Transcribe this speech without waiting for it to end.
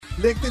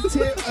Lick the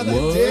tip of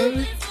the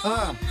dick.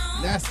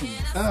 Nasty.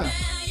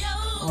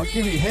 Oh,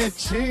 give me head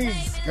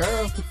cheese,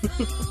 girl.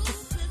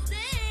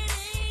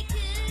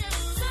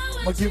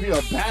 I'm gonna give you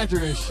a badger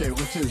and shit,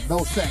 which is no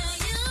sex.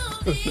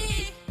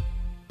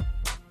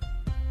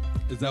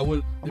 Is that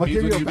what I'm it gonna means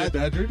give when you you a get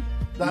badgered?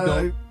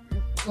 No.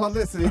 Well,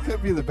 listen, it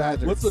could be the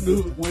badger. What's the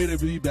new way to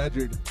be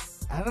badgered?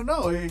 I don't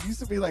know. It used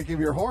to be like if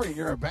you're horny,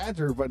 you're a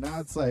badger, but now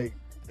it's like.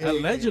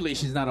 Allegedly,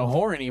 she's not a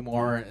whore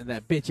anymore, and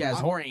that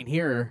bitch-ass whore ain't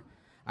here.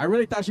 I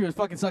really thought she was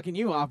fucking sucking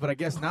you off, but I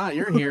guess not.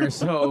 You're here,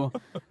 so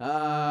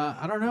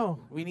I don't know.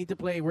 We need to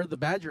play where the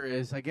badger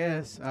is, I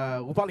guess.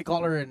 We'll probably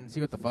call her and see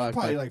what the fuck.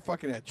 Probably like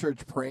fucking at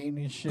church praying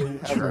and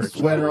shit. Have her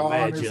sweater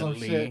on or some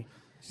shit.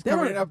 They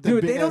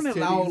don't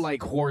allow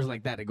like whores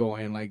like that to go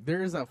in. Like,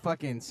 there's a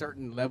fucking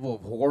certain level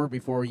of whore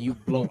before you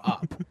blow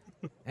up.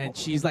 And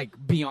she's like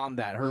beyond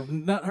that.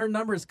 Her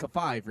number is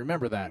K5.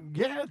 Remember that.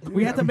 Yeah.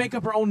 We had to make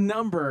up her own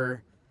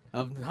number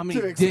of how many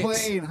to dicks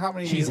explain how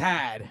many she's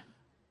had.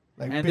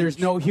 Like, and there's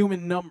no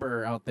human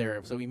number out there,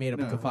 so we made up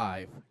a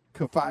K5.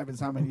 K5 is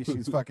how many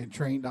she's fucking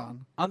trained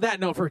on. On that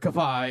note for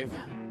K5.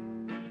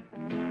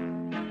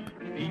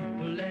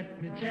 People,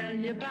 let me tell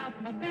you about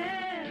my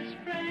best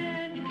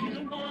friend. He's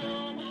a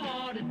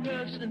warm-hearted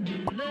person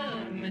who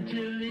loved me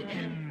till the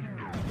end.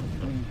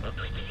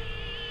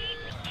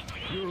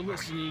 You're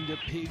listening to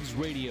Pigs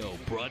Radio,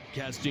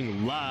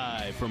 broadcasting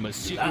live from a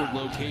secret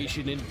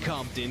location in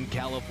Compton,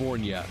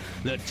 California.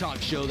 The talk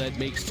show that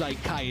makes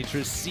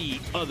psychiatrists see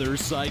other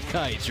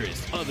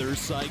psychiatrists, other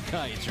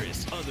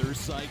psychiatrists, other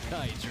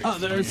psychiatrists.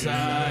 Other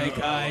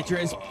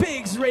psychiatrists.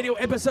 Pigs Radio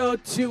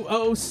episode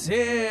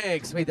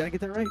 206. Wait, did I get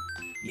that right?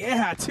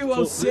 Yeah,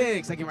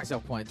 206. I give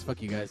myself points.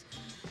 Fuck you guys.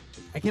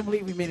 I can't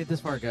believe we made it this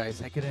far,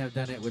 guys. I couldn't have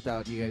done it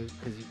without you guys,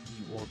 because you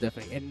will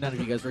definitely, and none of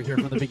you guys were here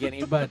from the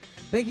beginning, but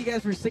thank you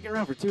guys for sticking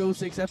around for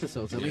 206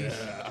 episodes at least.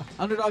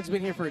 Underdog's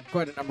been here for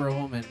quite a number of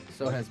them, and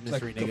so has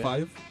Mystery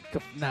Nigga.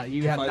 K5? No,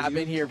 you have not years?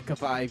 been here for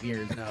 5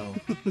 years, no.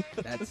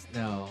 That's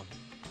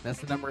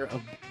the number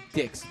of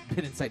dicks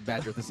been inside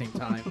Badger at the same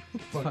time.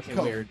 It's fucking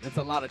weird. That's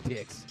a lot of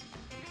dicks.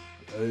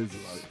 That is a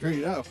lot.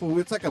 Straight up. Fool.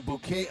 It's like a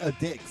bouquet of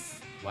dicks.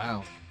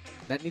 Wow.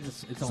 That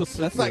needs its So own.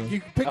 That's like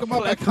you pick them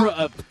up at plethora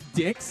of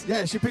dicks.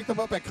 Yeah, she picked them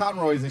up at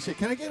Conroy's and shit.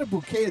 Can I get a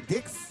bouquet of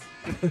dicks?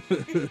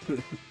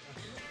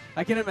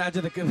 I can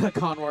imagine the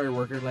Conroy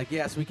worker like,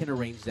 yes, we can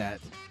arrange that.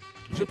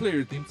 You should play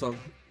your theme song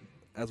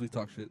as we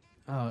talk shit.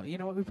 Oh, you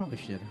know what? We probably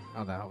should.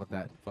 How about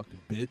that? Fucking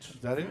bitch.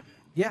 Is that it?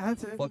 Yeah,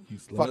 that's it. Fuck you,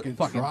 slut. Fucking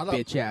trollop.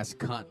 bitch ass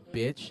cunt,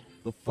 bitch.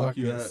 The fuck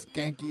Fucking you at?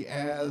 skanky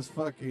ass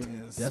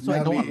fucking. That's why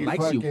no one smelly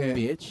likes you, fucking-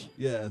 bitch.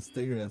 Yeah,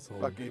 stay your asshole.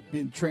 Fucking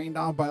been trained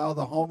on by all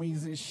the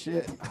homies and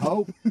shit.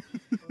 Hope.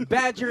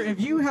 Badger, if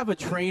you have a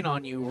train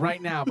on you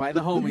right now by the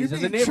homies You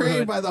in the being trained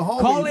neighborhood, by the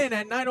homies. call in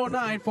at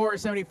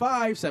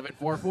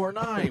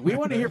 909-475-7449. We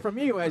want to hear from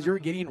you as you're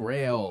getting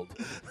railed.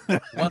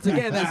 Once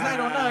again, that's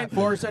Are you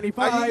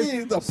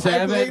getting the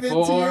pipe laid into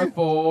you?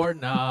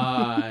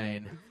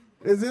 909-475-7449.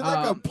 Is it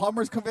like a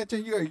plumber's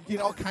convention? You're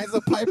getting all kinds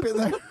of pipe in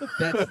there?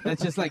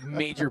 That's just like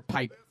major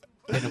pipe.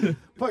 venom.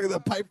 Fucking the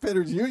pipe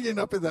fitters union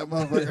up in that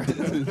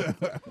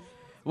motherfucker.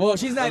 Well,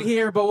 she's not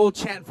here, but we'll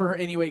chant for her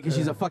anyway because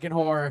she's a fucking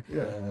whore.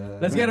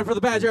 Let's get her for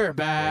the Badger.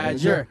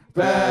 Badger,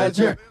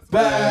 Badger,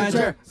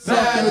 Badger,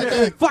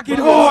 Badger. Fucking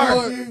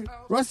whore!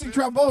 Rusty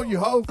trombone, you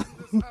hoe.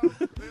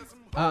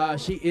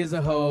 She is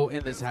a hoe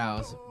in this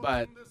house,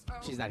 but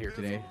she's not here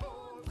today.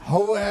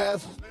 Hoe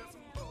ass.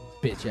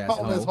 Bitch ass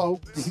Homeless hoe.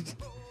 hoe.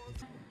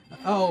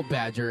 Oh,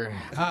 Badger.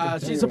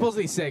 She's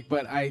supposedly sick,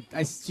 but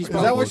she's Is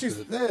probably. that what she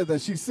said? That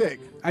she's sick?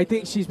 I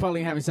think she's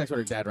probably having sex with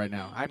her dad right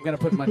now. I'm gonna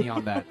put money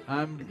on that.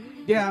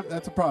 Yeah,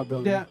 That's a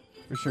probability. Yeah.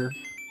 For sure.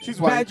 She's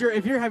white. Badger,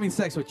 if you're having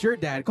sex with your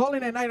dad, call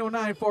in at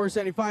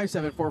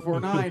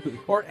 909-475-7449.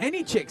 Or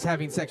any chicks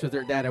having sex with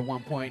their dad at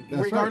one point,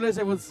 That's regardless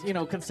if it was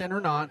consent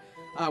or not.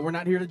 We're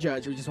not here to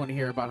judge. We just want to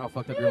hear about how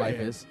fucked up your life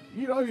is.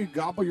 You know you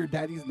gobble your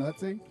daddy's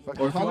nuts, eh?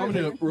 Or if you want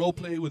me to role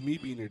play with me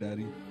being your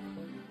daddy,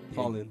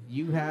 call in.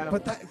 You have.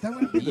 But that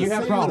wouldn't be the You same,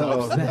 have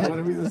problems. though. That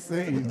wouldn't be the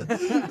same.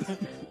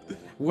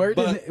 Where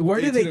But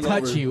did they 18 and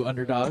touch over. you,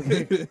 underdog? I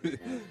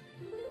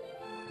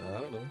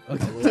don't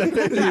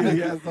know. He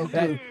has no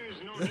clue.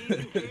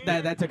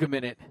 that took a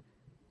minute.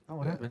 Oh,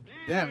 what happened?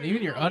 Damn,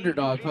 even your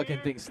underdog fucking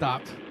thing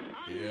stopped.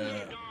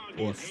 Yeah.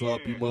 What's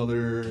up, you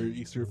mother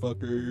Easter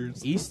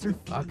fuckers? Easter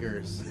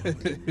fuckers.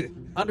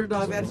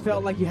 Underdog, that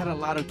felt like you had a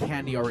lot of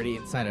candy already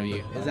inside of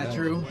you. Is that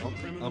true?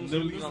 I'm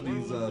nibbling on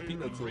these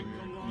peanuts over here.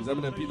 These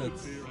M&M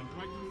peanuts.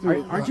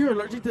 Aren't you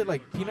allergic to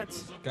like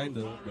peanuts? Kind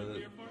of,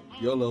 but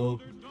YOLO.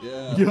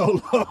 Yeah.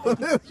 YOLO.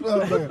 This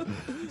motherfucker.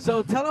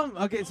 So tell them.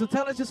 Okay, so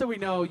tell us just so we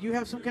know. You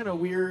have some kind of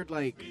weird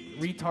like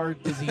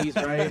retard disease,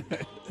 right?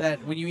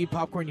 That when you eat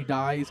popcorn you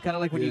die. It's kind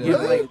of like when you Yeah.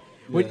 get like.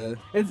 When, Yeah.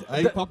 it's I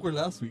ate popcorn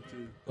last week,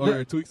 too.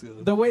 Or 2 weeks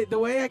ago. The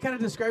way I kind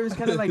of describe it is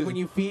kind of like when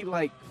you feed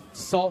like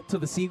salt to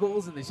the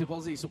seagulls and they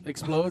supposedly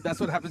explode. That's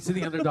what happens to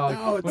the underdog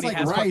No, it's when like he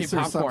has rice fucking or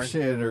some popcorn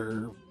shit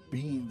or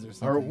beans or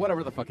something. or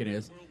whatever the fuck it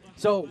is.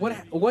 So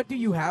what do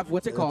you have?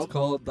 What's it called? It's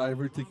called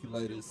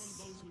diverticulitis.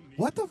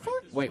 What the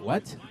fuck? Wait,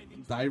 what?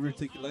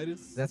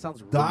 diverticulitis. That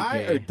sounds really Die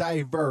or gay.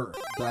 diver?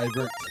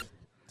 Diverticulitis.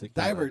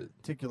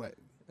 Diverticulate.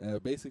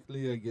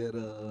 Basically, I get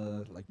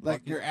Like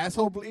pocket- your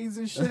asshole bleeds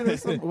and shit or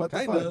something? What the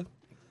Kinda.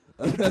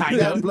 fuck? Kind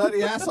That of.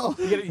 bloody asshole?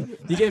 You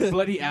get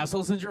bloody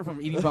asshole syndrome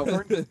from eating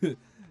popcorn?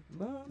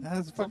 No,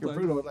 That's fucking sometimes.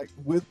 brutal. Like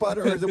with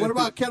butter, or is it? What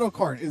about kettle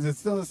corn? Is it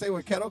still the same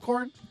with kettle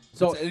corn?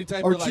 So It's any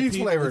type or of like cheese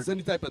flavored. It's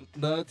any type of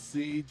nuts,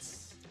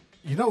 seeds.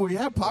 You know we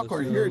have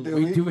popcorn here, dude.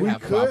 We do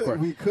have could,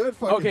 popcorn. We could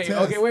fucking okay,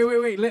 test.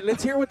 wait.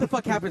 Let's hear what the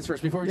fuck happens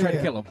first before we try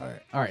to kill him. All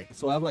right. All right.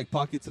 So I have like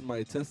pockets in my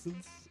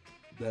intestines.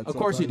 That Of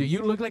course you do. sometimes-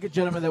 You look like a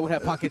gentleman that would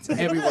have pockets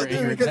everywhere in Dude,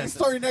 your because he's intestines.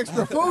 storing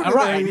extra food. All in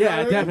right, there, you yeah, know what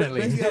I mean?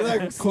 definitely. He's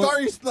like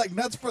storing like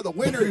nuts for the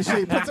winter and shit.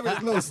 He puts them in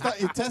his little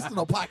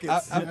intestinal I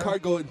pockets. have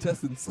cargo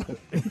intestines.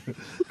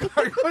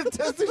 cargo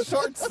intestine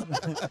shorts.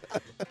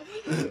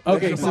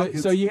 Okay, Extra so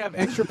pockets. so you have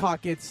extra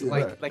pockets, Yeah.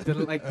 like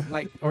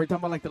are we talking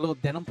about like the little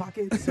denim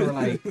pockets, or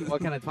like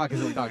what kind of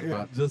pockets are we talking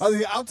about? Just Are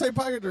they outside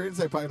pocket or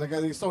inside pocket? Like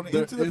are they sewn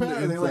into the pant?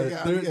 Or are they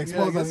like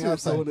exposed on the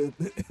outside? in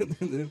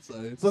the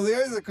inside. So the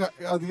others are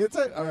on the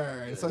inside. All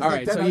right. So it's All like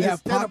right, so denim- you it's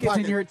have denim pockets in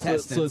pocket. your So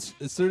intestines.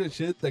 it's certain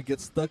shit that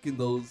gets stuck in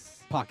those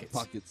Pockets.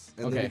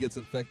 and then Okay. it gets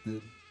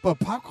infected. But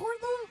popcorn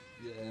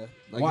though. Yeah,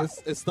 like Why-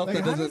 it's stuff Like,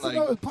 that how doesn't does it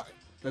know like it's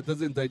that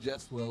doesn't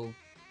digest well,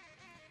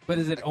 But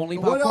is it only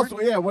What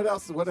popcorn? else? Yeah. What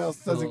else? What else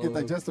doesn't get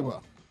So- digested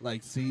well?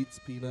 like seeds,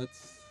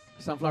 peanuts.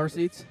 Sunflower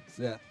seeds?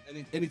 Yeah,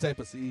 any type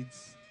of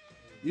seeds,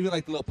 even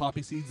like the little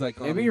poppy seeds. Like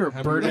Maybe you're a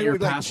hamburger- bird in your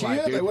like past chia?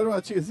 life, dude. Like what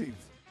about chia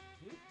seeds?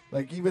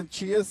 Like even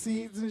chia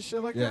seeds and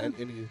shit like Yeah, that.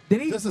 and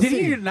any Just a Did he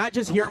seed. not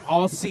just hear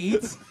all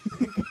seeds?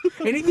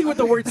 Anything with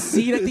the word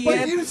seed at the But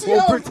end you see will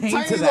how pertain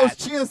tiny to those that.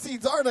 chia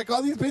seeds are? Like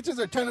all these bitches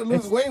are trying to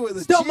lose It's weight with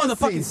the still chia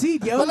motherfucking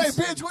seed, yo. But like,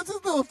 bitch, what's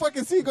this little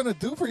fucking seed gonna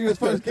do for you as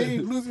far as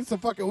getting losing some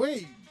fucking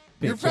weight?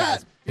 You're Bitch fat.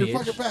 ass You're bitch.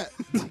 fucking fat.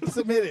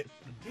 Submit it.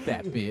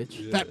 That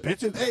bitch. Fat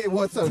bitches. Hey,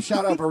 what's up?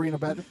 Shout out Arena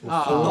Badger.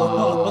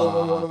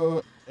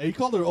 Oh, Hey, you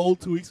called her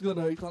old 2 weeks ago.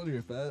 Now you calling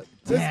her fat?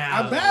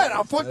 damn. I'm mad.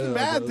 I'm fucking Yeah,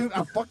 mad, bro. dude.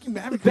 I'm fucking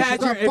mad because she's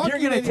Badger, not if you're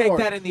fucking going to take anymore.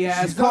 that in the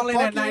ass, She's not call in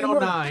at fucking anymore.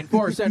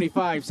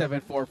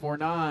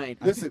 909-475-7449.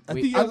 Listen, I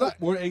We- think you I have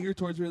like- more anger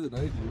towards her than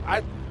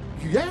I do.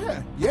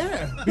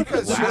 Yeah,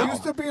 because Wow. she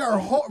used to be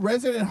our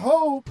resident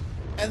hoe,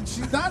 and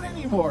she's not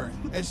anymore.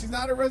 And she's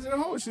not a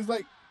resident hoe. She's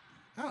like,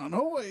 I don't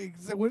know,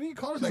 what do you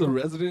call her? She's Like, a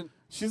resident.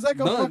 she's like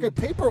a nun. fucking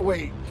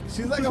paperweight.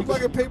 She's like a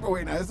fucking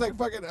paperweight now. It's like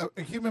fucking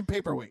a human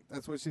paperweight.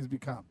 That's what she's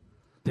become.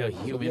 The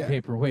human Yeah.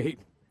 paperweight.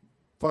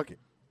 Fuck it.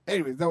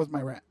 Anyways, that was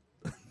my rant.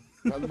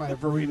 That was my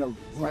Verena,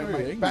 my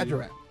angry. Badger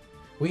rant.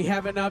 We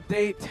have an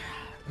update.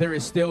 There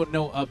is still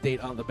no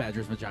update on the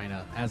Badger's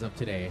vagina as of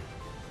today.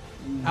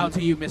 Out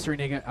to you, mystery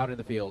nigga, out in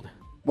the field.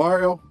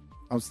 Mario,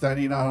 I'm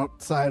standing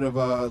outside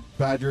of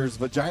Badger's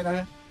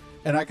vagina,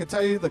 and I can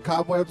tell you the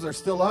cobwebs are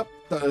still up.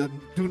 The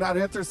do not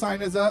enter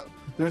sign is up.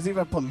 There's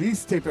even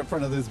police tape in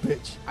front of this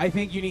bitch. I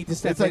think you need to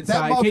step It's like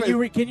that inside. Can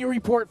motherfucker- you can you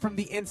report from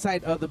the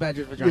inside of the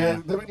Badger's vagina?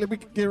 Yeah, let me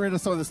get rid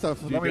of some of this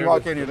stuff. Let me dare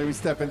walk to- in here. Let me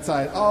step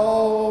inside.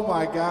 Oh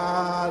my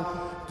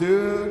god,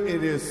 dude,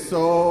 it is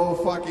so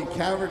fucking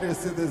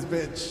cavernous in this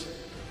bitch.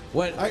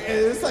 What?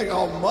 It's like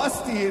all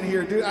musty in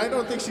here, dude. I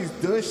don't think she's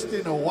dushed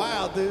in a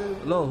while, dude.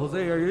 Hello,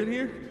 Jose. Are you in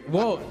here?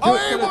 Whoa. Oh,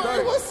 hey, kinda Mario,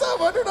 dark. what's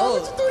up? I don't know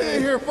what you doing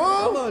in here, fool.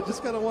 Hello,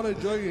 just kind of want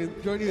to join you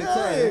Hey,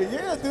 inside.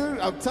 yeah, dude.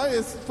 I'm telling you,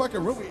 it's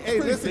fucking roomy. Hey,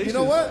 pretty listen, you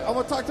know spacious. what? I'm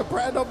gonna talk to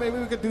Brando. Maybe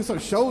we could do some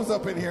shows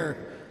up in here.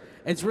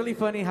 It's really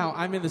funny how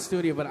I'm in the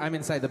studio, but I'm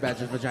inside the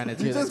Badger's vagina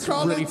too. You just That's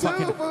crawled really in too,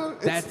 fucking. bro.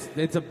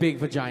 It's a big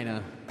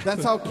vagina.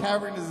 That's how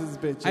cavernous this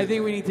bitch is. I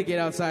think we need to get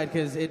outside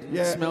because it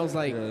Yeah. smells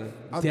like I'm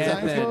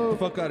death dying, and fool.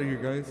 Fuck out of here,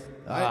 guys.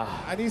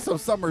 I need some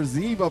Summer's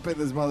Eve up in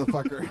this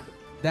motherfucker.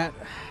 that.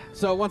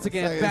 So once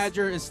again, It's like,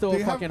 Badger is still do a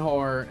you have- fucking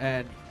whore,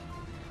 and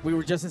we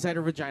were just inside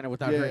her vagina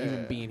without her Yeah.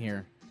 even being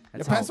here. Yeah,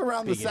 That's pass how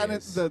around big it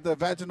is. the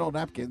vaginal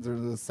napkins or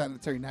the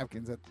sanitary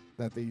napkins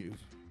that they use.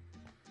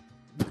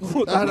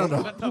 I don't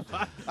know.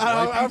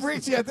 I'm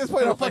reaching at this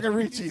point. I'm fucking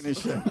reaching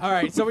this shit. All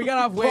right, so we got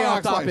off way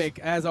off Clorox wipes. topic.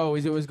 As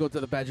always, we always go to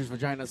the Badger's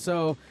vagina.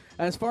 So,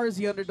 as far as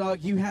the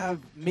underdog, you have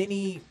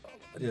many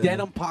Yeah.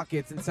 denim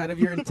pockets inside of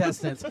your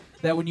intestines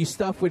that when you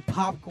stuff with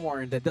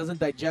popcorn that doesn't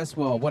digest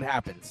well, what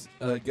happens?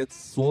 It gets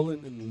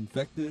swollen and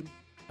infected.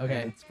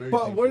 Okay. and it's very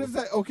But what painful. is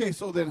that? Okay,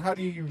 so then how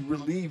do you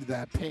relieve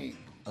that pain?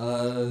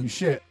 You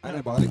Shit.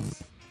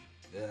 antibiotics.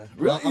 Yeah.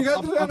 Really? You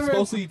gotta do I'm antibiotics?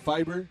 supposed to eat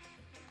fiber,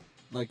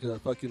 like a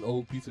fucking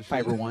old piece of shit.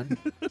 Fiber one.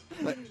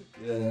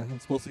 Yeah, I'm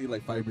supposed to eat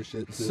like fiber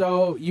shit. Too.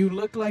 So you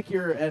look like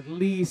you're at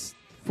least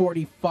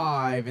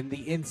 45, and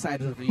the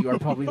inside of you are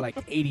probably like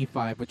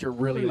 85, but you're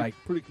really like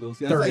pretty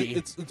close. Yeah, 30.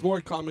 it's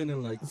more common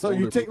in like. So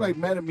you older take people. like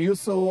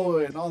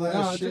Metamucil and all that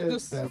No, shit,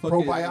 just that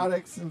fucking-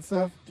 probiotics and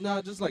stuff.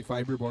 No, just like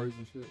fiber bars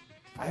and shit.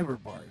 Fiber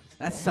bars.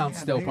 that sounds Yeah,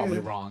 still nigga. probably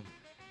wrong.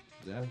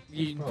 Yeah.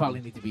 You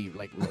probably need to be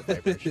like real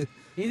fibers. You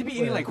need to be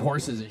eating like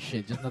horses and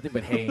shit, just nothing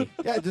but hay.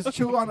 Yeah, just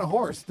chew on a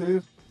horse,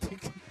 dude.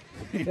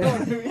 You know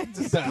what I mean?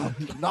 Just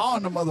gnaw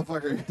on the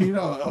motherfucker. You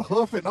know, a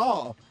hoof and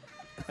all.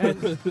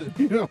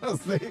 You know what I'm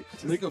saying?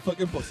 Make a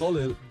fucking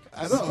pozole.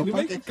 I know. Can you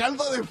make- Fucking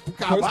caldo de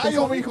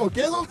caballo, mijo.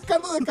 ¿Qué es un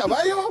caldo de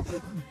caballo?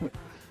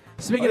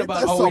 Speaking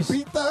about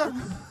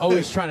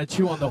always trying to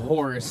chew on the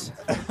horse,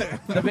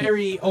 the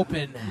very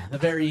open, the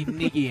very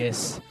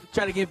niggiest,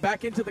 trying to get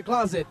back into the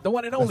closet, the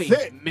one and only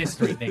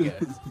mystery nigga.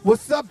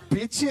 What's up,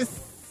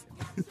 bitches?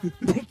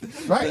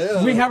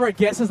 Right. We have our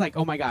guesses like,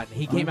 oh my god,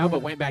 he came out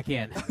but went back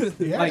in.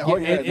 Like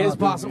it is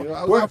possible.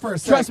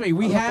 Trust me,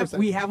 we have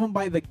him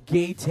by the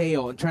gay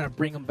tail and trying to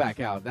bring him back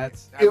out.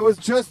 It was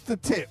just the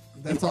tip.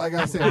 That's all I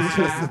gotta say. It was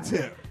just the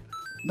tip.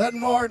 Nothing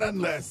more, nothing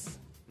less.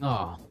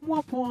 Oh,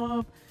 womp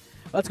womp.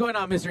 What's going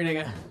on, mystery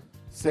nigga?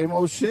 Same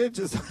old shit,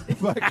 just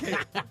fucking.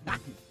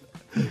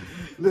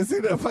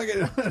 Listen to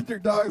fucking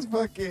Underdog's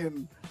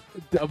fucking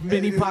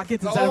mini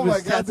pockets inside of his. Oh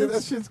my god, dude,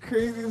 that shit's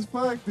crazy as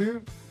fuck,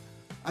 dude.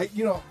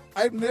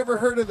 I've never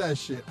heard of that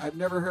shit.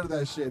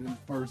 And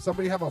for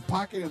somebody to have a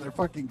pocket in their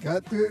fucking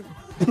gut, dude,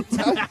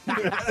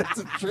 it's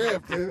a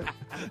trip, dude.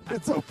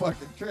 It's a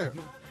fucking trip.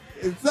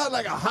 It's not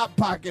like a hot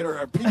pocket or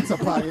a pizza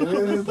pocket.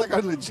 It's like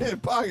a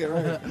legit pocket,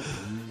 right?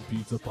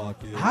 Pizza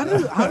pocket. How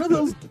do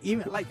those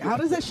even how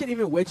does that shit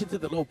even wedge into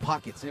the little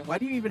pockets? And why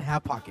do you even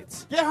have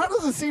pockets? Yeah, how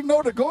does it seem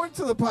to go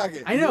into the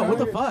pocket? I know, what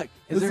the fuck?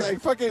 Is it's there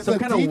like fucking some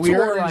kind of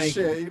weird like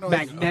shit,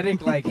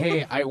 magnetic like,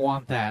 hey, I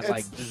want that.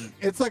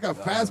 It's like a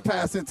fast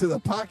pass into the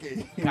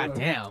pocket. God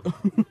damn.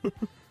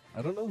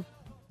 I don't know.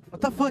 What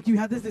the fuck? You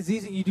have this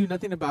disease and you do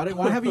nothing about it?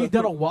 Why haven't you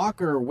done a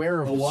walk or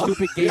wear a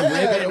stupid gay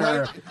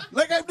ribbon?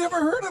 I've never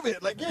heard of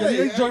it. Like,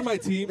 you join my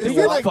team.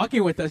 You're like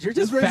fucking with us. You're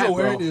just fat,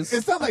 awareness. Bro.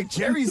 It's not like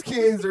Jerry's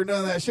Kids or none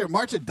of that shit.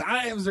 March of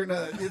Dimes or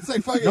none. It's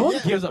like fucking. No one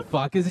gives a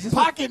fuck. It's just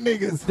pocket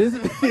niggas. This is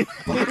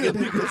pocket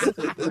niggas.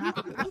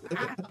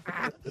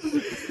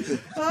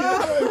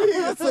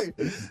 It's like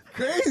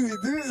crazy,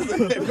 dude. It's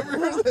like, I've never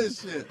heard of that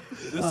shit.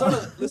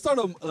 Let's start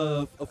a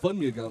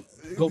FundMe account.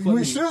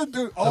 We should,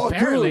 dude. Oh,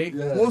 apparently,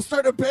 dude, we'll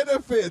start a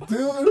benefit,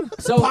 dude.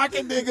 So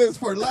pocket niggas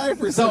for life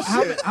or some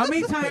shit. How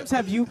many times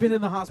have you been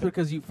in the hospital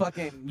because you've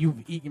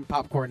eaten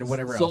popcorn and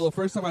whatever else? So the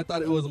first time I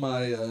thought it was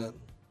my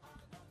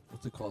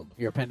what's it called?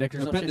 Your appendix or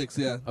something? Appendix,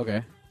 yeah.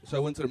 Okay. So I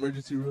went to the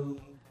emergency room.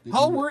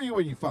 How old were you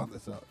when you found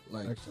this out?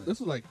 This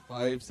was like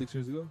 5-6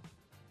 years ago.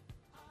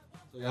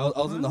 So yeah,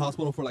 I was in the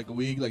hospital for like a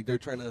week. Like they're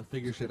trying to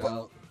figure shit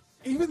out.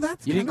 Even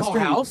that's you didn't call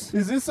strange. house?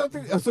 Is this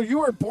something? So you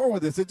weren't born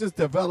with this? It just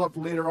developed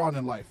later on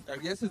in life. I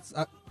guess it's.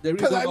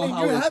 Because I mean,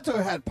 you had to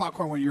have had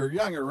popcorn when you were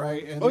younger,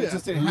 right? And it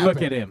just didn't happen.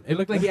 Look at him. It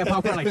looked like he had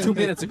popcorn like 2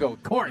 minutes ago.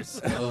 Of course.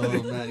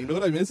 Oh man, you know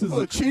what I miss is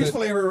the cheese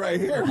flavor right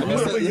here. I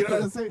miss you know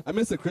what I'm saying? I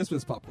miss the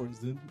Christmas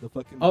popcorns, dude. The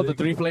fucking. Oh, the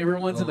 3 flavor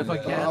ones in the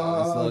fucking can.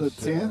 Oh, the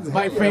tins.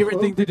 My favorite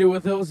thing to do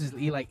with those is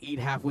eat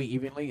halfway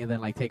evenly and then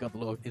like take out the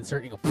little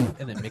insert and go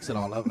and then mix it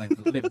all up, like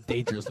live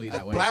dangerously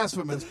that way.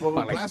 Blasphemous, fool.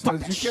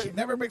 Blasphemous. You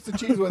never mix the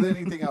cheese with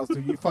anything else,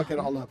 dude. You fuck it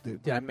all up,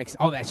 dude. Dude, I mix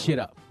all that shit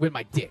up with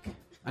my dick.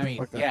 I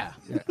mean, yeah.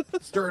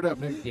 Stir it up,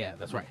 nigga. Yeah,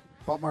 that's right.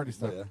 Bob Marley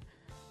stuff. Yeah.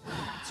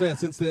 So yeah,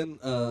 since then,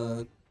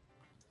 it's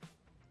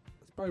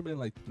probably been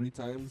like 3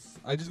 times.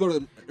 I just go to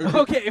the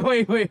Okay,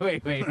 wait.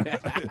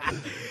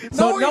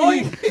 So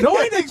knowing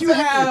that you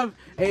have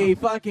a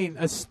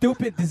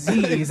stupid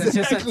disease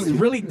that's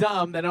really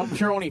dumb that I'm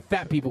sure only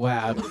fat people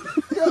have.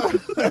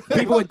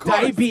 People with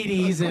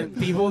diabetes and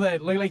people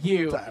that look like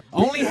you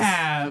only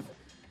have.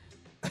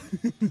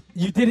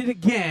 You did it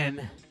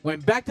again,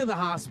 went back to the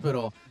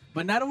hospital,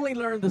 but not only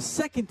learned the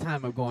second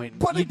time of going,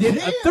 but you did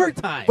it a third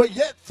time. But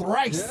yet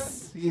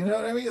thrice. Yeah. You know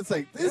what I mean? It's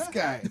like, this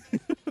guy.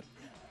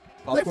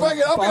 Like, fuck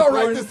it, I'll be all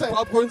right this time.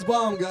 Popcorn's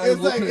bomb, guys.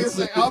 It's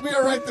like, I'll be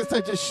all right this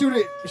time. Just shoot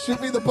it. Shoot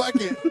me the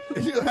bucket.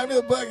 Hand me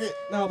the bucket.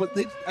 No, but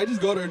I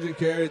just go to urgent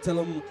care and tell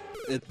them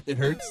it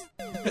hurts.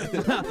 Hey,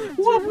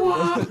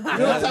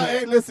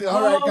 listen,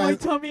 all right, guys. My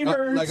tummy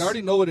hurts. Like, I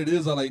already know what it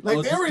is. They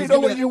already know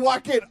when you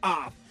walk in.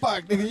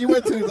 Fuck, nigga, you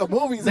went to the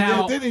movies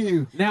again, didn't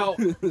you? Now,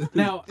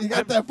 you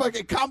got that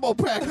fucking combo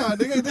pack on,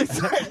 nigga.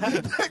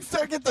 Next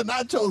time, get the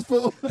nachos,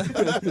 fool.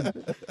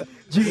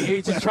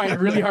 GH is trying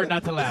really hard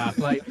not to laugh.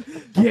 Like,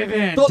 give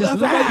in. Don't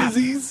just laugh at laugh. my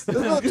disease. He's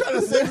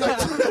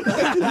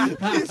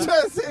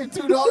trying to save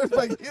 $2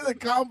 by getting the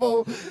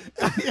combo.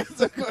 He has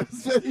to go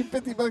spend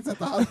 $50 at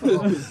the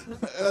hospital.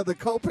 The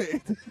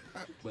copay.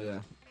 But yeah.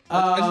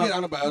 I just get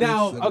antibiotics.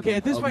 Now, okay,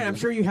 at this point, I'm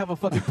sure you have a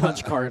fucking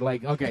punch card.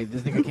 Like, okay,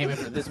 this nigga came in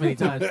for this many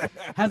times.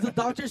 Has the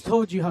doctors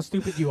told you how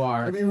stupid you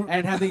are?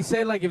 And have they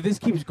said, like, if this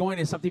keeps going,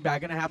 is something bad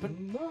going to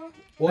happen? No.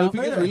 Well, if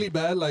it gets really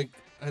bad, like,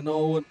 I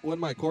know when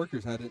my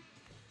coworkers had it,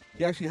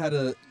 he actually had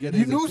to get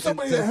You knew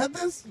somebody that had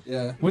this?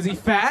 Yeah. Was he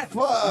fat?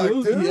 Fuck,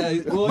 dude.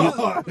 Yeah,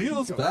 well, he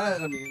was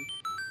fat. I mean,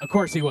 of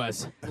course he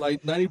was.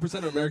 Like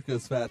 90% of America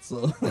is fat,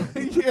 so.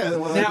 Yeah.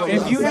 Well, now,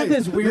 if you have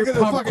this weird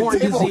popcorn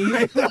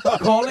disease,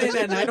 call in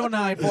at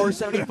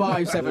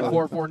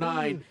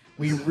 909-475-7449.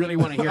 We really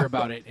want to hear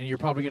about it, and you're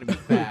probably going to be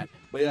fat.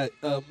 But yeah,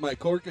 my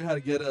coworker had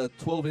to get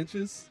 12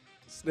 inches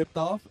snipped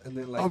off, and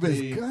then like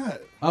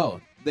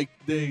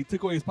they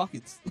took away his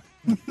pockets.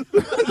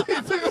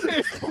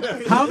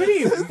 How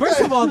many?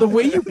 First of all, the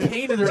way you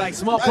painted, they're like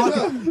small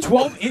pockets.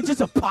 12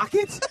 inches of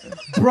pockets,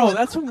 bro.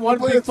 That's one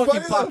big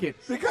fucking pocket.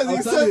 Because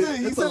he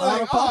said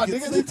like, oh,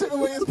 nigga, they took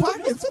away his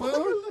pockets,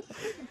 fool.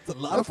 It's a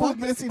lot of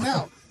pockets missing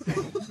out.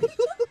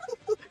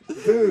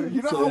 Dude,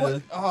 you know how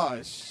much?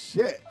 Oh,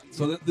 shit.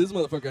 So this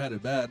motherfucker had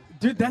it bad.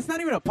 Dude, that's not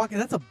even a pocket.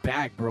 That's a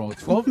bag, bro.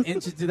 12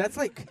 inches, dude. That's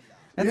like...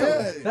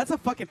 That's a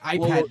fucking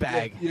iPad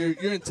bag.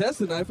 Your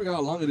intestine, I forgot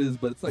how long it is,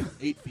 but it's like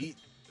 8 feet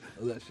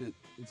of that shit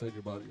inside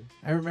your body.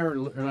 I remember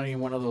learning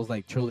one of those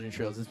like children's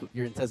shows.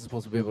 Your intestine's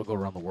supposed to be able to go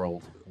around the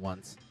world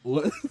once.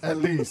 What? At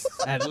least.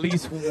 At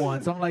least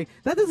once. I'm like,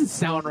 that doesn't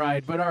sound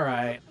right, but all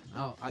right.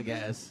 Oh, I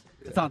guess.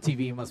 It's on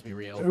TV. It must be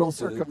real. It'll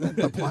circumvent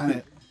the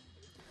planet.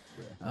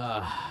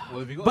 Well,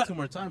 if you go 2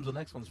 more times, the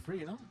next one's free,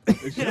 you know?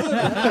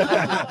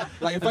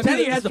 Like if I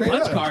Teddy need has the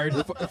punch card.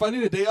 If I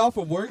need a day off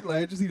from work,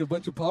 like I just eat a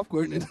bunch of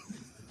popcorn and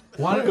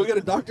Why go get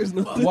a doctor's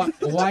note.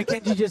 why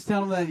can't you just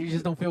tell them that you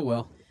just don't feel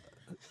well?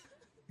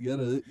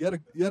 You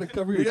gotta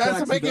cover your You have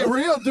tracks. to make it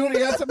real, dude.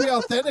 You have to be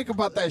authentic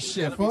about that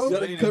shit, folks.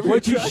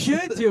 What you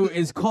should do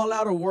is call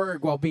out of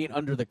work while being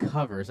under the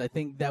covers. I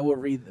think that will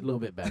read a little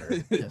bit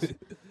better. Yes.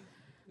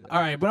 All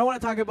right, but I want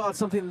to talk about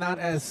something not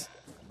as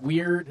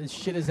weird as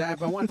shit as that,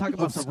 but I want to talk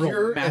about some real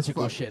Obscure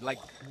magical as fuck. shit. Like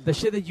the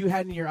shit that you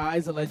had in your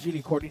eyes, allegedly,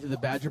 according to the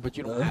Badger, but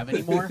you don't have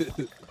anymore.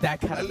 That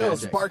kind That of little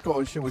magic. sparkle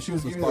and shit when she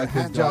was giving me a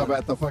hand job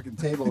at the fucking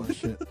table and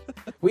shit.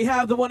 We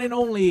have the one and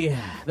only,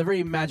 the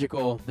very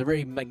magical, the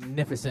very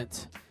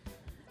magnificent,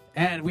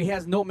 and he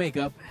has no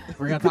makeup.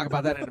 We're going to talk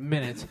about that in a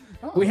minute.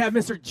 We have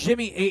Mr.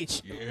 Jimmy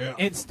H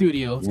in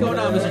studio. What's going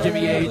on, Mr.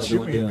 Jimmy H?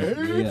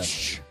 Jimmy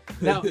H.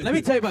 Now, let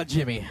me tell you about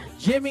Jimmy.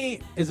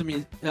 Jimmy is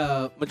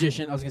a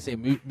magician. I was going to say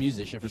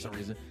musician for some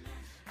reason.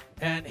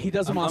 And he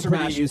does a Monster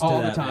Mash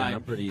all the time.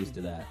 I'm pretty used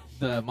to that.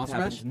 The Monster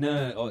Mash?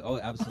 No,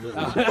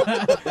 absolutely.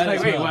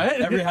 Like, wait,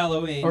 what? Every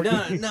Halloween. Or-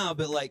 No,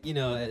 but like, you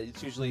know,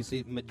 it's usually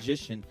say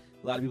magician.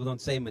 A lot of people don't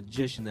say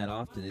magician that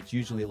often. It's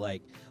usually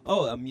like,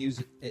 a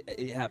music.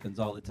 It happens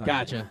all the time.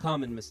 Gotcha.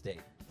 Common mistake.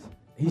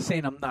 He's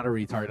saying I'm not a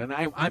retard, and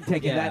I'm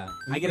taking Yeah. that.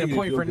 I get a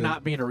point for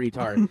not being a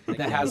retard that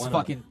Yeah, has why not?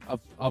 fucking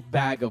a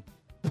bag of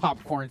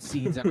popcorn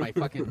seeds in my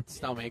fucking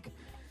stomach.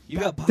 You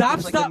got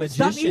Stop like a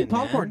magician, eating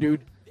popcorn, man.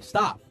 dude.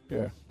 Stop.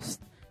 Yeah.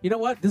 You know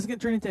what? This is gonna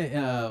turn into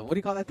what do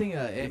you call that thing?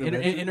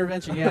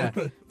 Intervention. Yeah.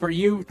 For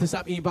you to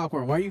stop eating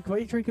popcorn. Why are you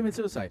trying to commit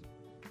suicide?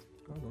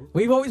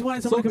 We've always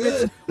wanted someone to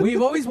commit.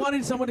 We've always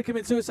wanted someone to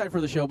commit suicide for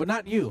the show, but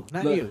not you.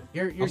 Not Look, you.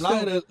 You're I'm still.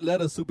 not gonna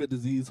let a stupid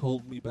disease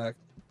hold me back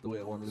the way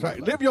I want to That's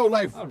right. Live your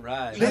life. All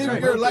right.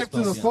 Live your life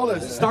to the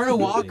fullest. Start a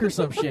walk or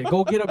some shit.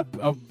 Go get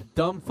a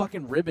dumb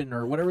fucking ribbon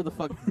or whatever the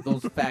fuck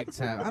those fags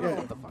have. I don't know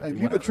what the fuck. And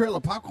leave a trail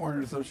of popcorn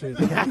or some shit.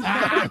 You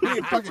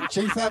fucking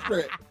chase after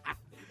it.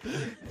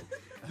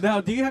 Now,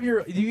 do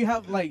you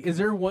have like, is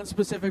there one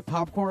specific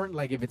popcorn,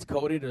 like if it's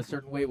coated a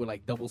certain way with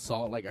like double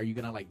salt, like are you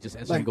gonna like just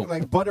instantly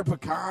Like butter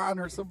pecan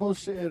or some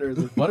bullshit or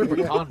the butter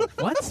pecan?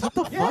 What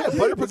the Yeah, fuck?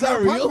 butter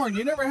pecan popcorn.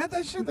 You never had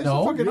that shit? That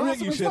No. shit fucking You're awesome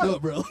making as shit fuck.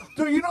 up, bro.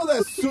 Dude, you know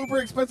that super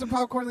expensive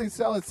popcorn they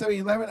sell at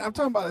 7-Eleven? I'm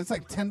talking about it's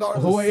like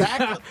 $10 a Wait,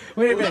 sack.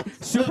 wait a minute.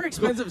 Super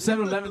expensive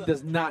 7-Eleven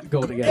does not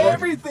go together.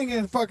 Everything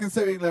in fucking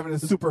 7-Eleven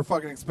is super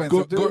fucking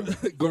expensive,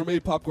 dude. Gourmet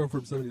popcorn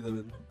from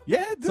 7-Eleven.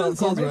 Yeah, dude, Sounds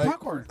gourmet right.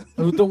 popcorn.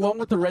 The one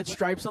with the red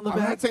stripes on the I'm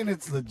back. not saying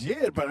it's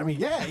legit, but I mean,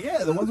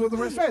 yeah, the ones with the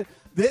red stripe.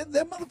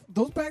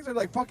 Those bags are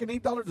like fucking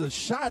 $8 a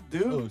shot,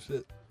 dude. Oh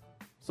shit.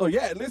 So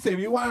yeah, listen, if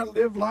you want to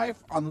live life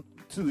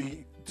to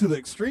the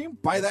extreme,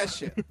 buy that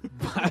shit.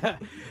 Buy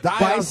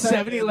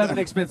 7-Eleven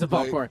expensive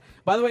popcorn.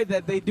 By the way,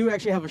 that they do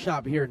actually have a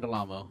shop here in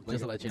Delamo,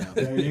 just to let you know.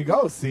 There you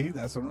go. See,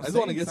 that's what I'm I saying. just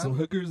want to get son. some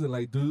hookers and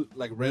like do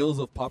like rails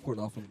of popcorn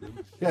off them,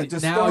 dude. Yeah,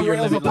 just Now throw you're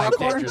rails living of life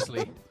popcorn.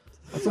 dangerously.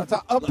 That's what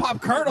I'm talking.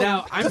 Pop kernel.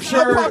 Now, I'm just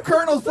sure- pop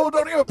kernels, fool.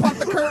 Don't even pop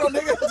the kernel,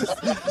 nigga.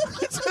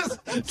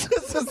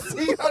 Just a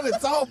seed on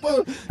its own,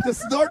 fool.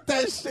 Just snort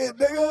that shit,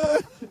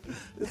 nigga.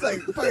 It's like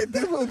fucking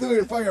this fool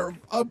doing fucking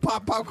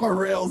unpop popcorn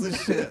rails and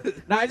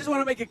shit. Now, I just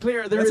want to make it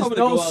clear, there That's is how I'm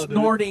no gonna go out, dude.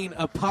 snorting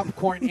of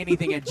popcorn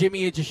anything at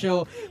Jimmy H's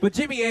show. But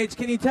Jimmy H,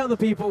 can you tell the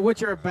people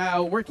what you're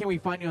about? Where can we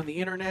find you on the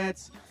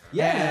internet?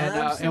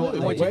 Yeah,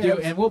 and what you do,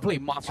 and we'll play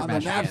Monster On the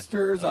Mash again.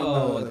 Napsters, on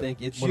Oh, the thank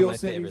you. It's one of my GeoCities.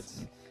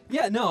 favorites.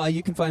 Yeah, no,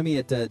 you can find me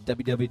at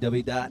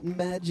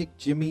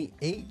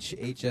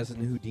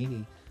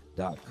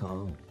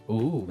www.magicjimmyh.com.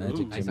 Ooh,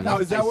 Magic nice. Jimmy. Now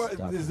is that what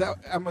Nice. is that?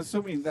 I'm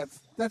assuming that's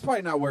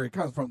probably not where it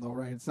comes from, though,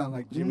 right? It's not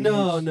like Jimmy.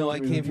 No, H, no, I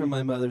Jimmy came H. from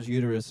my mother's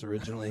uterus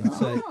originally.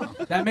 So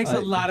That makes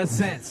a lot of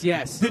sense,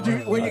 yes. Did you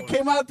when you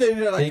came out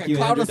there, like thank a you,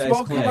 cloud Andrew of Dice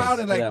smoke Clay, come out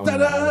and for like that one.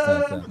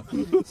 ta-da!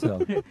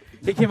 So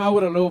He came out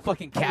with a little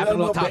fucking cap, a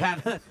little Little top ba-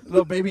 hat.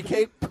 Little baby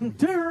cape.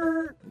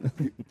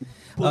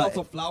 Pull out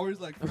some flowers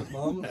like his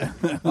mom.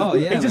 oh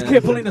yeah, He just man.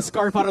 kept pulling the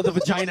scarf out of the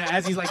vagina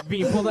as he's like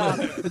being pulled out.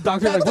 The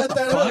doctor's like, what the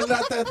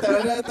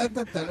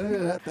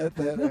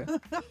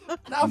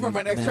fuck? Now for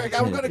my next track,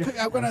 I'm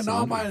gonna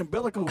gnaw my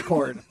umbilical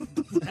cord.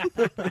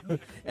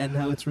 and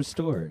now it's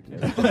restored.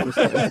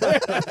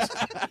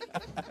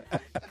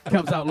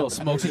 Comes out a little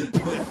smoky.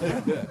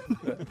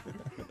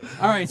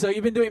 All right, so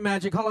you've been doing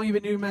magic. How long you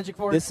been doing magic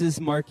for? This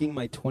is marking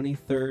my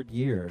 23rd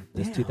year.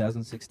 This Damn.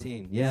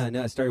 2016. Yeah,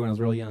 no, I started when I was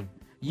real young.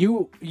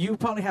 You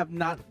probably have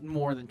not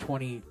more than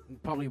 20,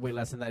 probably way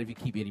less than that if you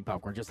keep eating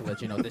popcorn, just to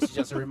let you know. This is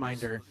just a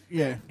reminder.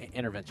 Yeah,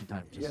 Intervention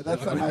time. Just yeah,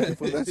 that's not magic,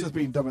 fool. That's just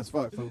being dumb as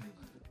fuck, fool.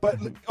 But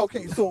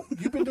okay, so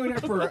you've been doing it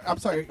for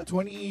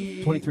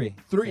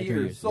 23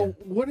 years. So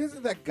what is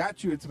it that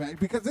got you into magic?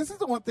 Because this is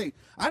the one thing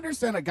I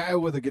understand: a guy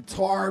with a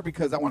guitar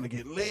because I want to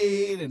get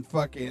laid and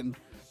fucking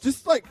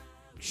just like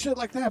shit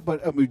like that.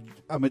 But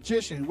a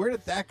magician, where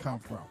did that come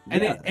from?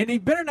 And he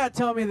better not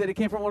tell me that it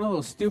came from one of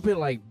those stupid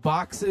like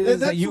boxes that's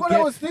that you what get.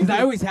 I was thinking.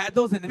 I always had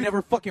those and it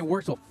never fucking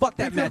worked. So fuck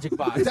that magic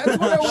box. That's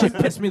what I was. Shit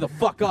pissed me the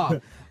fuck off.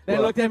 They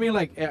looked at me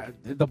like,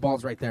 the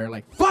ball's right there.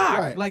 Like, fuck!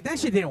 Right. Like, that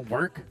shit didn't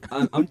work.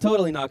 I'm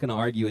totally not going to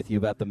argue with you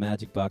about the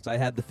magic box. I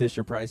had the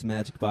Fisher-Price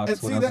magic box And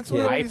when see, I was that's a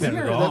kid. what I was hearing.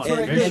 That's what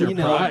I And, heard. you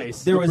know,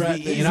 there was the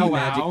easy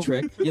magic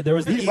trick. Yeah, there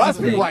was the He easy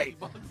must be thing. white.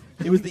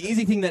 It was the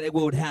easy thing that it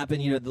would happen,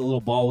 you know, the little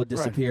ball would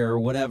disappear or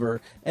whatever.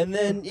 And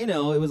then, you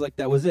know, it was like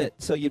that was it.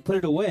 So you'd put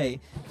it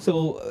away.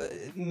 So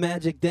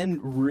magic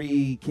then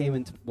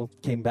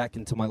came back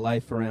into my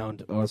life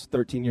around I was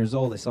 13 years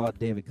old. I saw a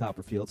David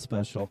Copperfield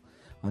special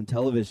on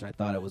television. I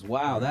thought it was,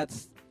 wow, that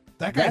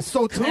guy's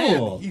so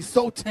cool. tan. He's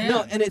so tan.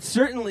 No, and it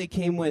certainly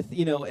came with,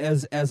 you know,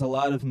 as a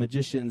lot of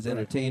magicians,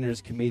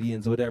 entertainers,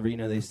 comedians, whatever, you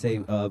know, they say,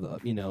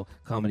 you know,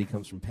 comedy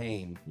comes from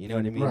pain. You know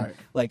what I mean? Right.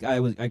 Like I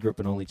grew up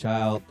an only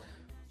child,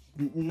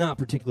 not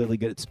particularly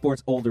good at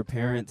sports. Older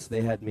parents,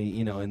 they had me,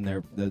 you know, in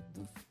the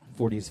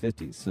 40s,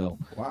 50s. So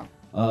wow.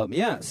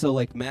 Yeah. So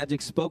like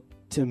magic spoke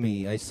to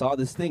me. I saw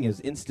this thing. It was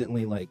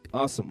instantly like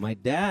awesome. My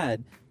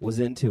dad was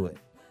into it.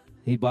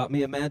 He bought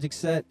me a magic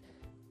set.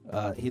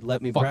 He'd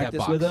let me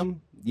practice with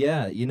him.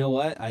 Yeah, you know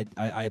what?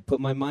 I put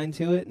my mind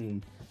to it,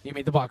 and you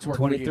made the box work.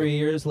 23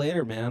 years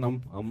later,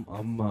 man,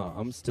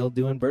 I'm still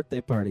doing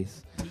birthday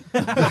parties.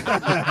 No.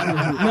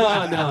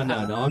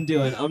 I'm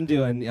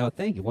doing. Oh,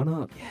 thank you. 1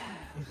 up.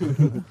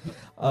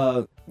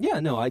 Yeah. Yeah.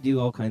 No, I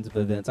do all kinds of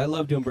events. I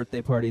love doing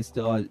birthday parties.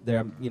 Still,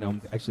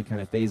 I'm actually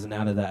kind of phasing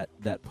out of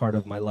that part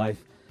of my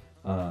life.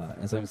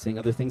 As I'm seeing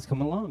other things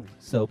come along.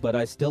 So, but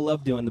I still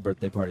love doing the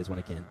birthday parties when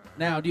I can.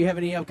 Now, do you have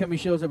any upcoming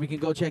shows that we can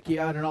go check you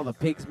out and all the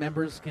Pigs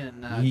members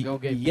can go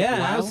get? Yeah,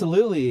 wow?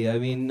 absolutely. I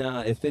mean,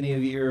 if any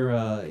of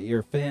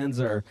your fans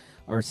are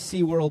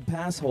SeaWorld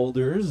pass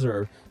holders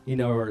or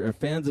or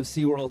fans of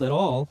SeaWorld at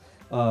all.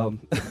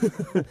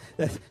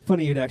 That's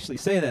funny you'd actually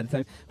say that at the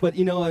time. But, I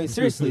mean,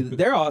 seriously,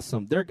 they're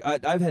awesome.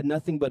 I've had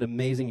nothing but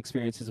amazing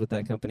experiences with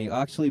that company.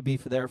 I'll actually be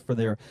there for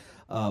their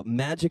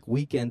Magic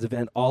Weekends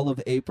event all of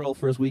April,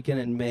 first weekend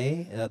in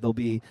May. There'll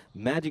be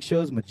magic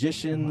shows,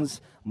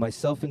 magicians,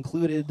 myself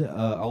included,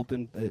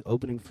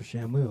 opening for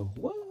Shamu.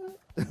 What?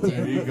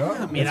 There you go.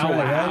 I mean, That's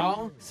right,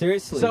 right?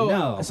 Seriously,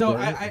 no. So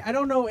I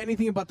don't know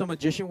anything about the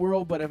magician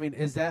world, but I mean,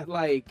 is that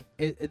like,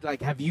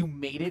 have you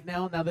made it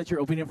now that you're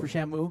opening for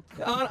Shamu?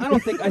 I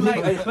don't think.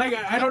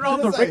 I don't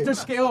know the Richter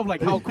scale of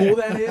like how cool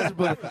that is,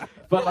 but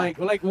like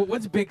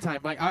what's big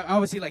time? Like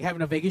obviously like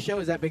having a Vegas show,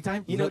 is that big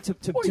time? To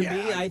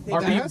me, I think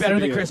are you better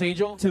than Chris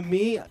Angel? To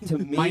me,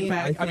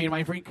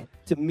 Mind Freak.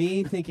 To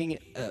me, thinking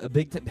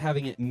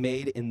having it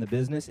made in the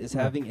business is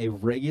having a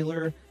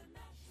regular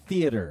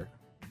theater.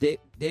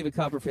 David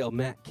Copperfield,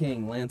 Matt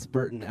King, Lance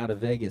Burton out of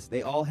Vegas.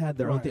 They all had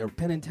their own theater.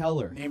 Penn and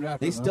Teller.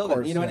 They still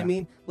got, you know what I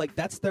mean? Like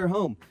that's their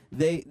home.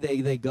 They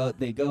go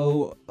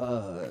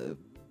to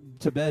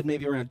bed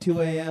maybe around 2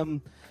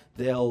 a.m.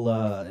 They'll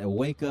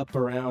wake up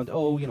around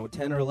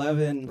 10 or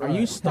 11. Are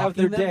you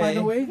stalking them, by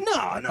the way?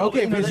 No.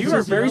 Okay, because you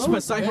are very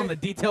specific on the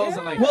details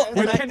and like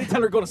when Penn and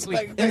Teller go to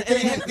sleep. They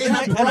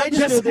I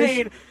just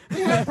saying.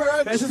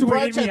 This is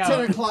brunch at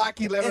 10 o'clock,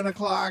 11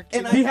 o'clock.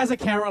 And he has a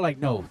camera like,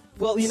 no.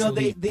 Well,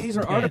 these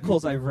are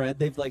articles I've read.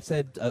 They've like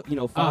said,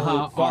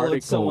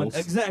 followed someone.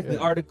 Exactly,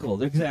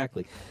 articles,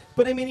 exactly.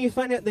 But I mean, you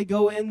find out they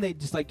go in, they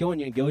just like go in,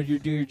 you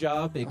do your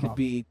job. It could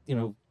be,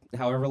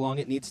 however long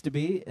it needs to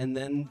be, and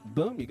then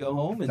boom, you go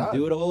home and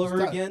do it all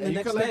over again the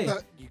next day.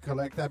 You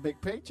collect that big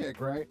paycheck,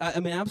 right?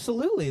 I mean,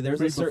 absolutely. There's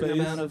a certain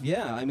amount of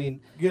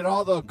get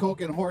all the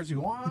coke and whores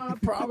you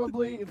want,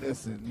 probably.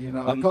 Listen,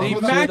 they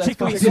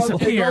magically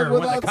disappear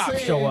when the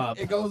cops show up.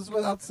 It goes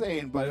without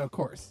saying, but of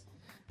course.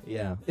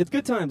 Yeah, it's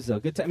good times though.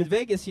 Good time.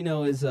 Vegas,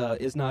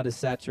 is not as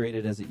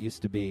saturated as it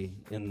used to be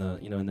in the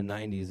in the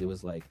 90s. It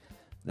was like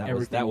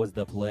that was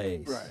the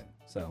place. Right.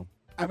 So.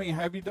 I mean,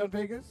 have you done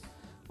Vegas?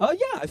 Yeah,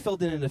 I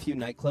filled in a few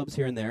nightclubs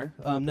here and there.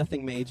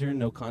 Nothing major,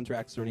 no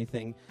contracts or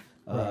anything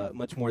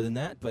much more than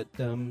that. But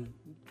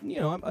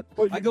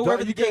I go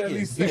wherever the gig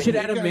is. You should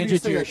add a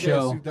midget to your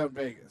show. You've done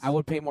Vegas. I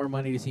would pay more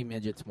money to see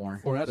midgets more.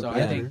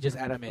 I think just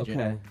add a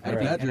midget. Okay.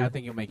 I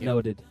think you'll make it.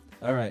 Noted.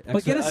 All right.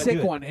 But get a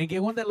sick one and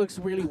get one that looks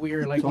really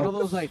weird, like one of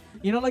those like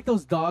like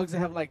those dogs that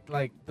have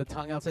like the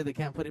tongue outside, they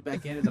can't put it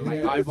back in, and the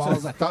like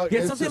eyeballs.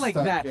 Get something like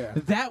that. Yeah.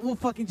 That will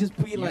fucking just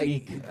be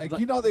like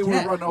they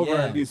will run over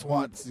at least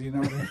once. You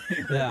know what I mean?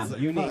 Yeah, like,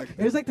 unique.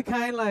 It's like the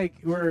kind like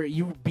where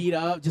you beat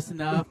up just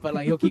enough, but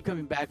like he'll keep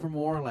coming back for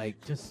more,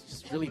 like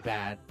just really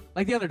bad,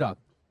 like the underdog.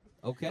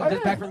 Okay.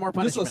 Just back for more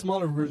punishment. This is a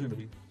smaller version of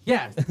me.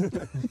 Yeah,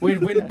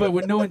 but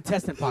with no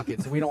intestine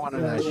pockets. We don't want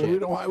none of that shit. We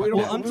don't want.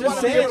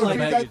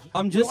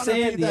 I'm just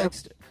saying the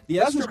extra.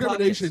 That's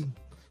discrimination.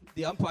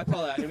 I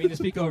didn't mean to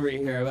speak over you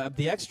here.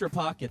 The extra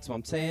pockets. So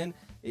I'm saying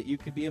you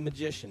could be a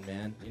magician,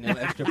 man. You know,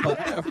 extra butt.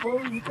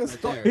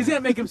 He's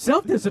gonna make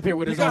himself disappear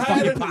with his own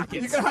fucking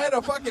pockets. You can hide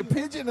a fucking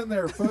pigeon in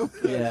there, fool.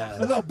 Yeah.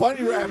 A little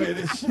bunny rabbit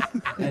and shit.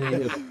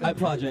 Anywho, I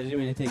apologize. I didn't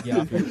mean to take you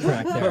off your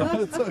track there.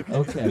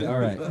 Okay, all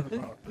right.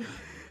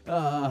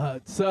 All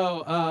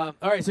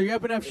right, so you're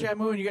up in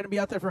Shamu, and you're going to be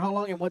out there for how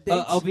long and what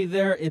dates? I'll be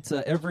there. It's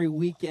every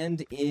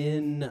weekend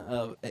in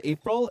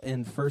April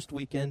and first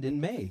weekend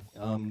in May.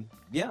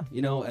 Yeah,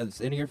 you know,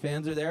 as any of your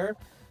fans are there,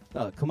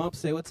 come up,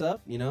 say what's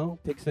up. You know,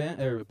 Pig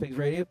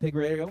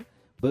Radio.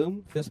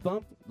 Boom, fist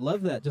bump.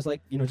 Love that. Just like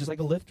a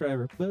Lyft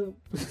driver. Boom.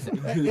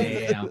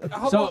 Damn.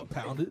 So,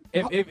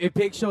 if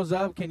Pig shows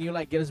up, can you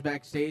like get us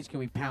backstage? Can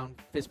we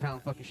fist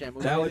pound fucking Shamu?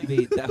 That would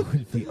be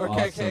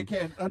awesome.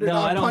 No,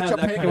 I don't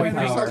have that kind of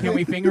power. Can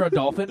we finger a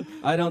dolphin?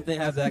 I don't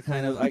have that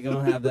kind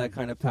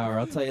of power.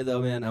 I'll tell you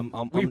though, man.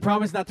 We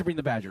promise not to bring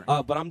the badger.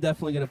 But I'm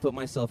definitely gonna put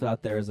myself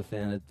out there as a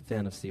fan of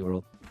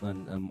SeaWorld,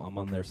 and I'm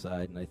on their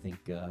side, and I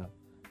think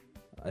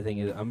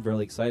I'm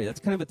really excited. That's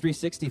kind of a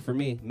 360 for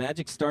me.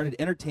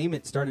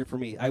 Entertainment started for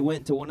me. I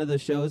went to one of the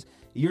shows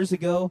years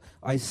ago.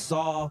 I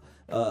saw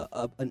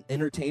an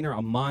entertainer,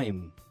 a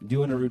mime,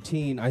 doing a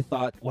routine. I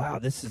thought, wow,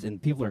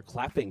 and people are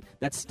clapping.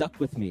 That stuck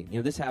with me.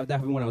 You know, that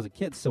happened when I was a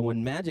kid. So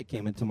when magic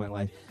came into my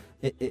life,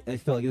 I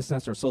felt like this is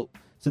not so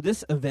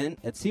this event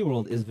at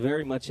SeaWorld is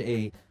very much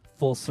a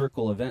full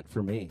circle event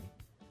for me.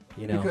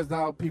 You know? Because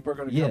now people are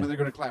going to come and they're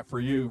going to clap for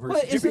you.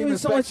 Versus you being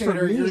so much for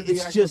me.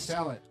 It's just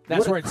talent.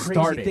 That's where it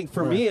started. Thing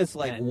for me, it's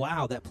like,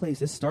 wow, that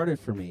place. It started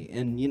for me,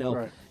 and you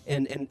know,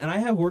 and I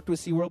have worked with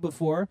SeaWorld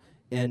before,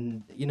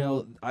 and you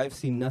know, I've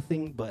seen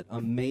nothing but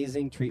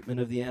amazing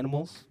treatment of the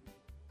animals.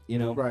 You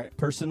know,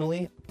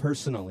 personally,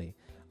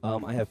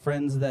 I have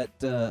friends that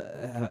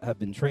have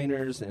been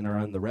trainers and are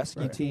on the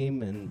rescue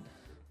team, and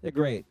they're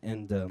great.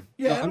 And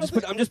I'm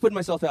just putting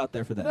myself out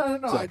there for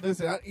that. No. So.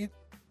 Listen,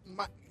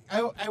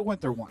 I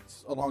went there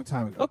once a long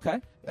time ago. Okay.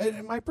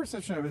 And my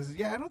perception of it is,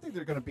 I don't think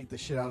they're gonna beat the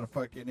shit out of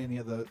fucking any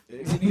of the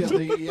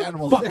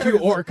animals. Fuck you,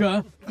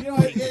 orca. You know,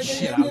 it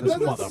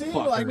doesn't seem.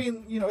 I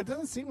mean, you know, it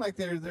doesn't seem like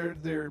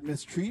they're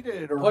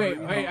mistreated or. Wait,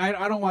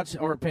 I don't watch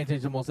or pay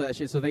attention to most of that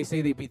shit. So they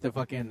say they beat the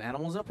fucking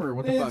animals up, or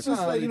what the fuck? It's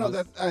just like,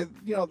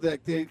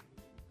 that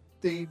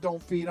they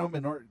don't feed them,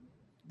 and or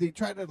they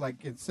try to like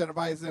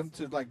incentivize them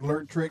to like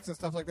learn tricks and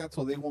stuff like that,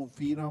 so they won't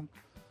feed them.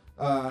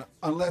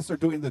 Unless they're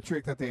doing the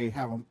trick that they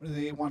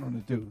want them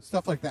to do,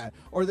 stuff like that,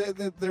 or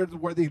they're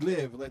where they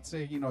live. Let's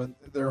say, you know,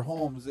 their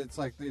homes. It's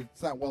like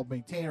it's not well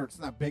maintained, or it's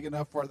not big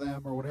enough for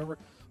them, or whatever.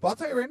 But I'll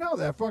tell you right now,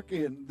 that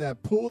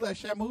pool that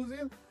Shamu's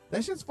in,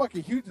 that shit's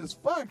fucking huge as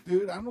fuck,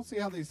 dude. I don't see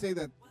how they say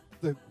that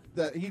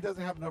he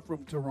doesn't have enough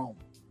room to roam,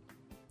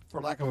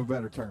 for lack of a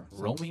better term.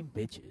 Roaming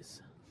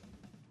bitches.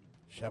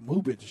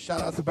 Shamu bitch. Shout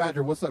out to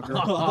Badger. What's up,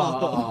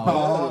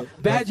 girl?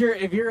 Badger,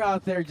 if you're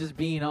out there just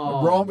being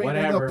all roaming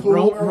whatever, the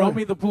pool,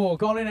 roaming the pool,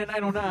 call in at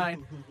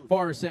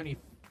 909-470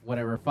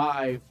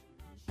 5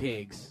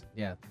 pigs.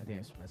 Yeah, I think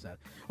I messed that.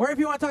 Or if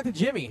you want to talk to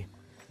Jimmy.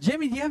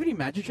 Jimmy, do you have any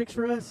magic tricks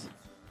for us?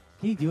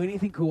 Can you do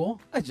anything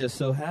cool? I just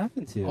so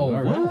happen to. Oh,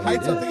 all right.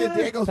 Hide something in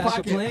Diego's pocket.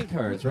 Pack of playing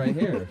cards right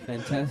here.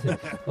 Fantastic.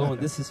 Oh,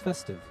 this is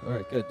festive. All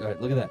right, good. All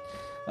right, look at that.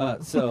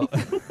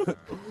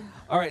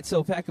 All right,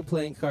 so pack of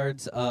playing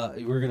cards.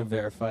 We're going to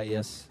verify,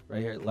 yes, right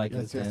here.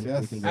 Yes.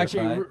 We can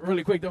actually,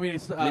 really quick, don't mean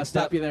to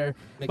stop you there.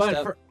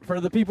 Mixed but for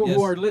the people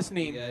who are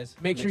listening,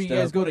 make sure you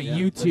guys go to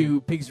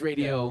YouTube, Pigs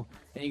Radio,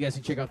 and you guys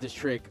can check out this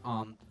trick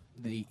on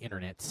the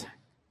internet.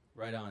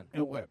 Right on.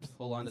 And webs.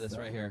 Hold on to this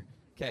right here.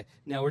 Okay,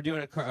 now we're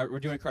doing a card.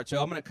 So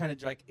I'm going to kind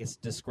of like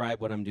describe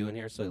what I'm doing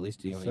here, so at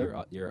least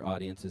your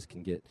audiences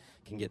can get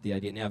the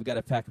idea. Now I've got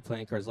a pack of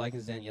playing cards. Like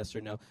and Zen, yes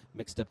or no?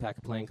 Mixed up pack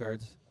of playing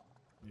cards.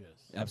 Yes.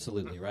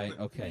 Absolutely, right?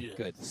 Okay, yes.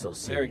 Good. So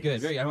very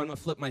good. I'm going to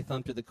flip my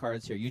thumb through the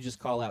cards here. You just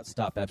call out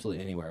stop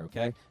absolutely anywhere,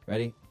 okay?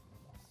 Ready?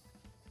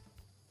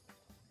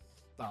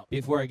 Stop.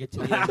 Before I get to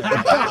the end there.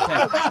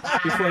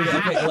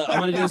 I'm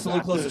going to do this a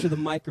little closer to the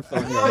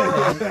microphone here.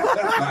 Okay?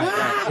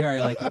 All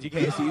right. Like,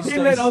 okay, so you he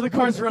let all the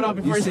cards run off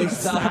before he said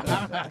stop.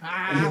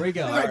 Here we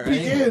go. All right.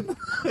 Begin.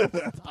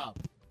 Stop.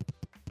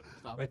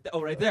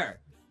 Right there.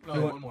 No,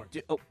 one more.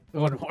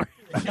 One more.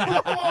 What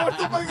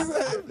the fuck is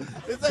that?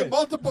 It's like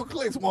multiple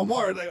clicks. One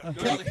more.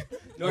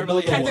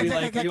 Normally,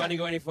 I'd be you want to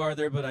go any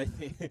farther, but I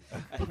think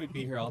I would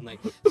be here all night.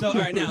 So, all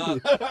right, now,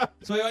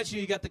 so I want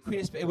you got the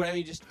Queen of Spades. Whatever,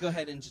 you just go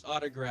ahead and just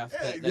autograph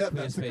that Queen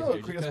of Spades.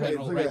 Just go ahead and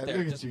roll right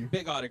there. Just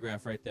big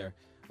autograph right there.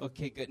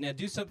 Okay, good. Now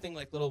do something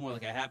like a little more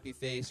like a happy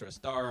face or a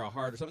star or a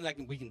heart or something that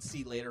we can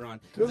see later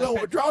on. Draw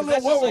a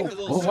little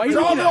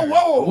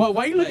whoa.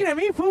 Why are you looking at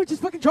me, fool?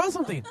 Just fucking draw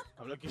something.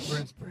 I'm looking for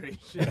inspiration.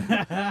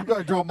 You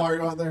gotta draw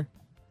Mario on there.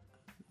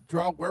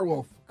 Draw a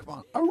werewolf.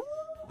 Come on.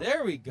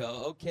 There we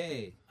go.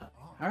 Okay.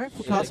 All right,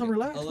 Picasso,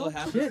 relax. A little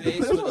happy face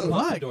with a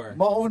pompadour.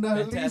 Mona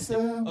Fantastic.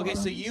 Lisa. Okay,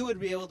 so you would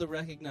be able to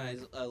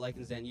recognize, like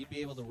in Zen, you'd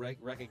be able to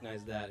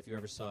recognize that if you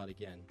ever saw it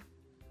again.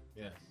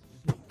 Yes.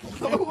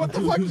 What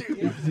the fuck do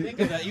you think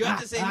of that? You have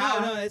to say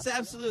no. It's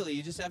absolutely.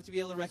 You just have to be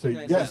able to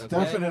recognize that. Yes,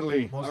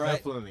 definitely. Most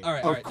definitely. All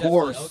right. Of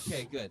course. Definitely.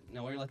 Okay, good.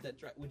 Now we're gonna let that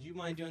dry. Would you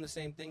mind doing the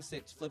same thing?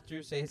 Say flip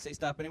through. Say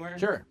stop anywhere.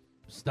 Sure.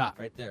 Stop.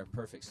 Right there.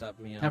 Perfect. Stop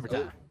me out. Hammer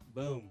time.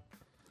 Boom.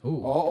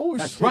 Ooh. Oh,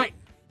 That's shit. right.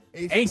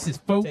 Ace. Aces,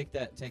 folks. Take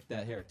that. Take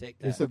that. Here. Take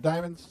that. Ace of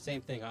diamonds.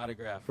 Same thing.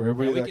 Autograph. For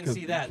everybody Now, we that can could-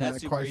 see that. can't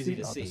That's super quite easy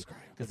see, to I'll see describe.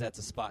 because that's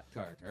a spot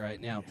card. All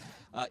right. Now,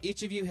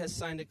 each of you has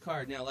signed a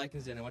card. Now,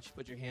 Lycan's in. I want you to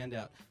put your hand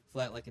out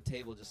flat like a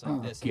table, just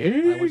like this.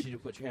 Okay. I want you to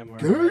put your hand right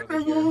Good over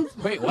here.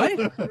 Wait,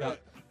 what?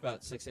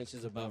 About 6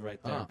 inches above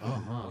right there.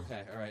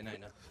 Okay. All right. No.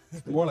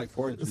 More like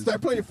 4 inches. Start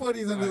playing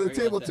footies under All the right,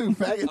 table we too, got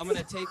that. faggots. I'm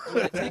gonna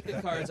take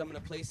the cards. I'm gonna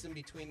place them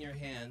between your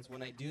hands.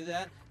 When I do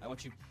that, I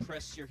want you to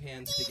press your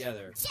hands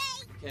together.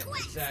 Okay,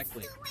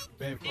 exactly.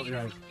 Babe, close your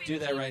eyes. Do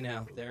that right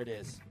now. There it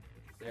is.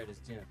 There it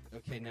is. Yeah.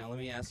 Okay, now let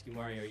me ask you,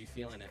 Mario. Are you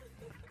feeling it?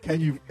 Can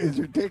you? Is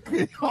your dick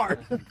really hard?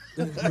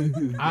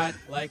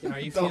 Lycan, are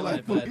you Don't feeling let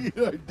it, bud?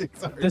 boogie our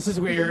dicks hard. This is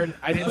weird.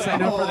 I didn't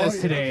sign up for this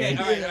Oh, today.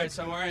 Okay, all right.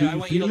 So Mario, I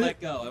want you to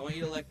let go. I want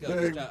you to let go.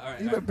 Dude, Just, all right,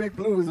 all even right. Big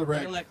Blue is a You're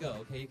wreck. gonna let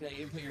go. Okay, you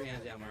can put your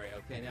hands down, Mario.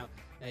 Okay, now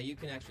you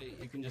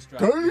can just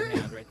drop your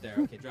hand right there.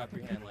 Okay, drop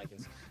your hand,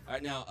 Lycans. All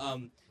right, now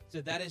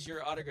so that is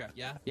your autograph,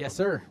 yeah? Yes,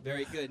 sir.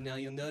 Very good. Now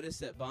you'll notice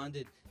that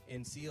bonded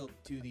and sealed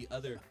to the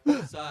other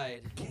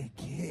side.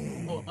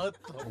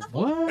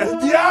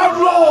 What?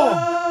 Diablo!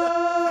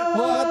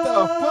 What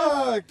the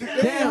fuck?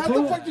 Damn, How the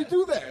fool. fuck you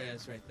do There that? it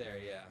is, right there.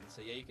 Yeah.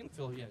 So yeah, you can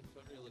feel. Yeah.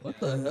 What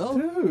the hell?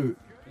 Dude,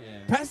 Yeah.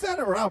 pass that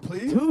around,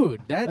 please.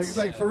 Dude, that's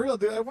Like for real,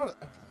 dude. I want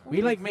to.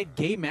 we like made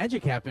gay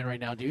magic happen right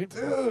now, dude.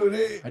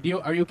 Dude,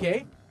 Are you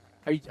okay?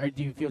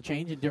 Do you feel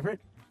changed and different?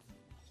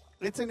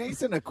 it's an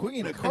ace and a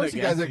queen. Of course,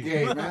 you guys are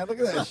gay, man. Look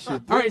at that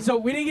shit. Dude. All right, so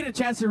we didn't get a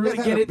chance to really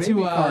guys get had a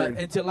baby card.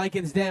 into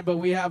Lycan's Den, but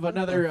we have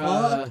another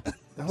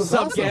That was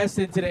sub awesome. guest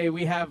in today.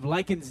 We have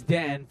Lycan's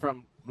Den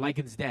from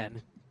Lycan's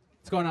Den.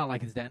 What's going on,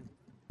 Lycan's Den?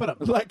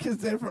 Like his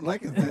den from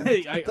like his den.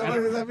 Hey, What the fuck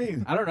does that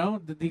mean? I don't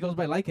know. He goes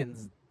by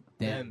Lycan's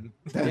Den.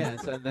 Yeah,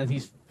 so that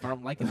he's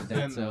from Lycan's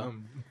Den. So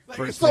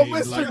Like, so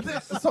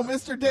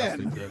Mr.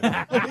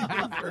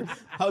 Dan.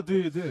 How do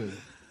you do?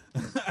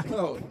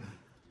 Oh,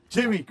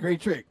 Jimmy,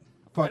 great trick.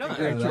 Fucking Right on.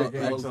 great trick.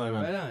 Yeah. Excellent,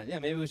 man. Right on. Yeah,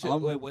 maybe we should.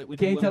 We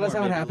Can you do tell one us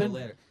more, how it maybe a little happened?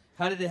 later.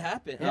 How did it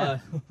happen? Yeah.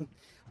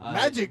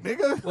 Magic,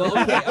 nigga. Well,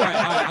 okay, all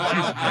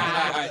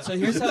right. So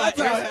here's That's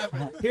how it how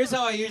happened. here's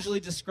how I usually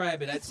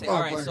describe it. I'd say, Oh,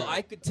 all right, fuck so it.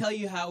 I could tell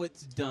you how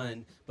it's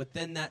done, but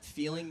then that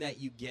feeling that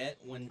you get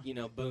when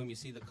boom, you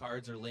see the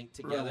cards are linked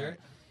together,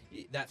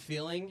 that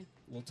feeling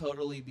will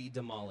totally be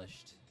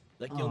demolished.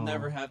 Like you'll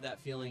never have that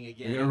feeling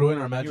again. You're gonna ruin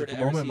our if you were magic to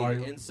ever moment, see it.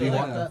 Mario. And so Do you that-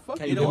 want that? Fuck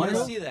you you, don't want to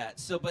Mario. see that.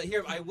 So, but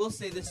here I will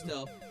say this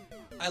though.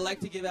 I like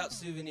to give out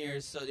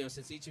souvenirs, so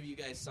since each of you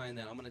guys signed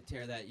that, I'm gonna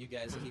tear that. You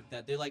guys keep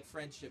that. They're like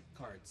friendship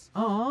cards.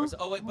 Aw.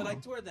 Oh wait, but I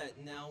tore that.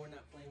 Now we're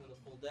not playing with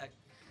a full deck.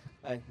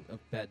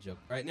 Bad joke.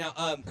 All right, now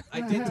I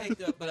did take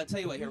the, but I'll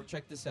tell you what. Here,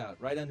 check this out.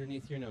 Right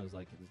underneath your nose,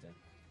 like it's dead.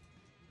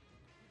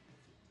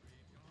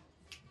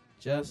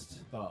 Just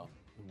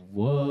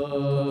What?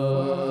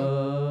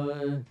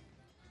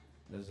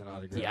 there's an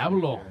autograph.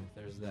 Diablo. Right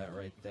there. There's that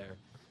right there.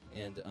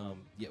 And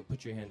yeah,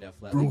 put your hand out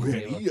flat. like a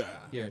table. Brujeria.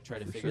 Here, try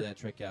to figure that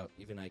trick out.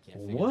 Even I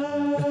can't figure it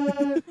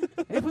out.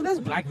 What? Hey, but that's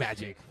black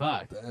magic.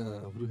 Fuck.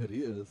 Damn,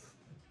 brujerías.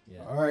 Yeah.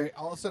 All right.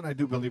 All of a sudden, I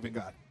do believe in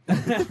God.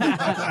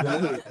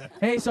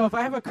 Hey, so if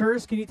I have a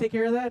curse, can you take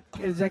care of that?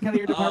 Is that kind of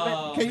your department?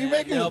 Oh, Can you man,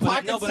 make his no, but,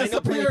 pockets no, but I know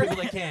plenty of disappear?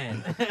 people that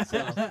can.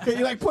 So. Can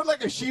you like put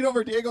like a sheet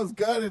over Diego's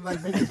gut and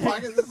like make his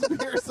pockets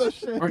disappear or some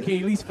shit? Or can you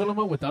at least fill him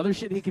up with other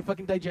shit he can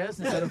fucking digest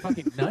instead of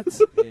fucking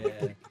nuts?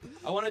 Yeah.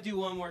 I want to do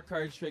one more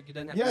card trick. It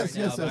doesn't have Yes, to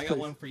right yes, now, but yes, I got please.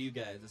 one for you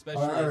guys,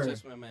 especially All right.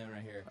 just my man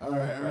right here. All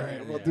right, all right.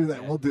 Yeah, We'll yeah, do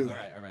that. yeah. We'll do All that.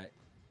 right,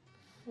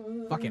 all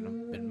right.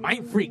 Fucking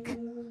mind freak.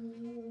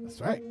 That's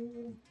right.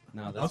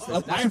 No, that's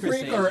A Chris mind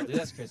freak Angel. or- Dude,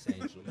 that's Chris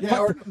Angel. Man. Yeah,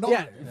 or no.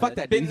 Yeah, fuck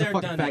that. Been Dude. He's there, a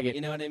fucking done faggot. it.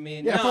 You know what I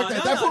mean? Yeah, no, fuck that.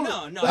 no, That no, fool-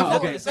 no, no. that Oh, fool-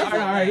 okay. It's All not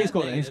right, all right. He's that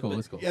cool. thing, He's cool. but-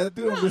 He's cool. Yeah, that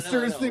dude will No,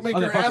 mysteriously no. make Oh,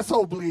 your fuck.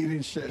 asshole bleed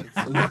and shit.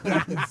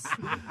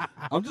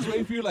 I'm just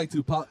waiting for you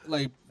to pop,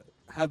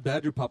 have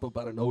Badger pop up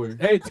out of nowhere.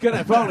 Hey, it's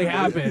gonna probably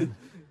happen.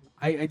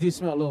 I do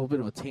smell a little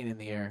bit of a taint in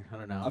the air. I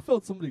don't I know.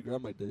 felt somebody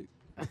grab my dick.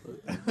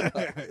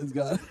 It's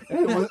gone.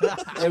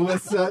 Hey,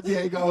 what's up,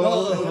 Diego?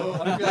 Oh,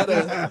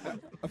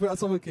 I forgot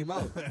someone came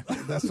out.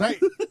 That's right.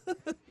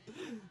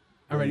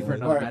 I'm ready for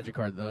another All right. magic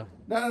card though.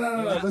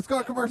 No. Let's go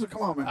to commercial.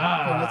 Come on, man.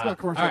 Ah, Come on, let's go to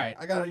commercial. all right.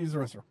 I gotta use the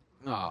restroom.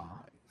 Oh.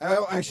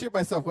 I shit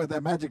myself with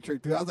that magic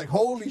trick, dude. I was like,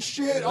 holy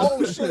shit.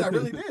 Oh, shit. I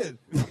really did.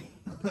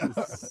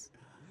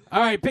 All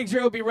right, Pigs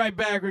Radio will be right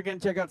back. We're gonna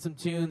check out some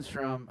tunes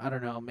from I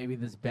don't know, maybe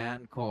this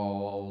band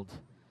called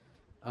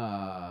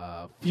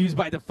Fused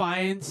by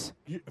Defiance.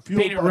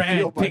 Painted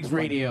Red, Pigs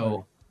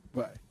Radio.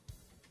 Bye.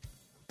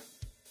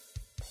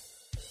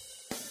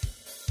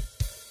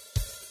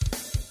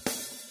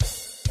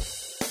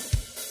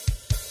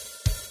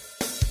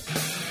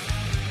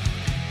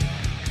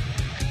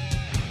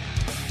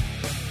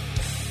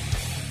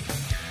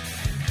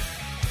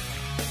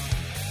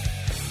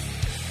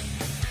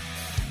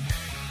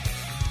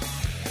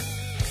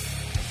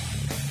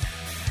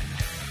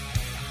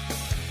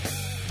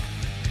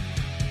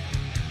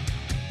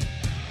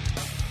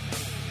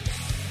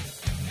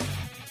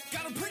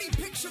 Got a pretty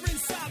picture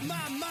inside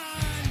my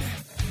mind,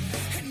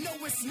 and no,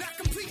 it's not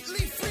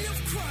completely free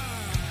of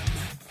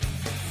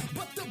crime.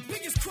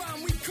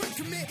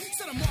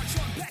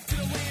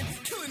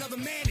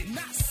 man and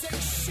not say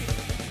shit.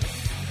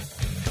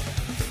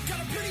 Got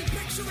a pretty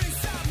picture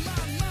inside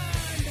my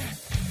mind. I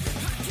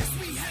guess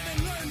we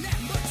haven't learned that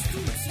much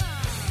through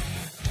time.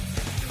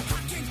 I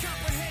can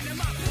comprehend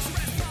my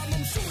picturesque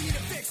problem, showing you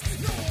the fix.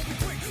 No one will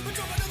quick, but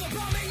drop another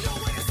problem, ain't no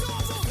way to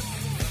solve them.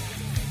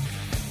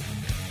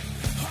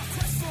 Our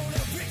quest for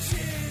the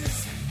riches,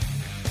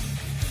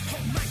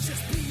 might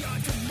just be our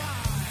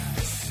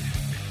demise.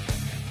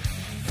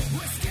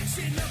 We're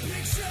sketching the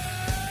picture,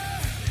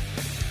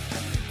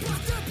 but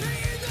they're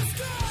painting the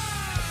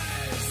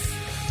skies.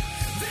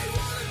 They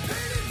want to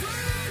paint it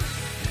red,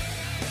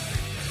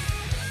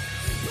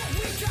 but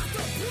we got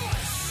the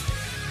brush.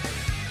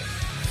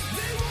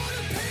 They want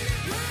to paint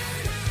it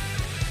red,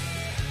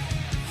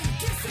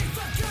 guess they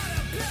forgot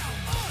about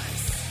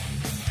us.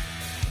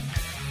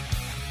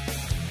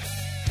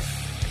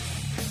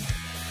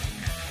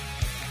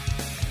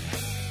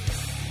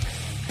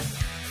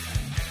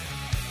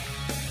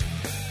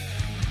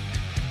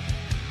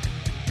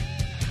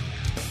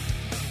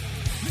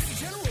 Mr.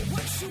 General,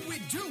 what should we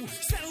do?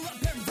 Settle up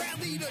and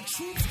rally the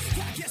troops?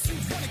 I guess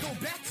you'd want to go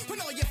back when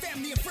all your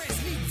family and friends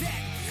need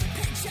that.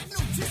 Paycheck,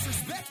 no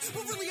disrespect,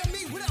 but really I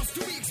mean, what else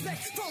do we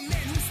expect from a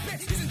man who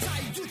spent his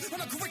entire youth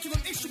on a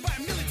curriculum issued by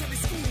a military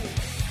school?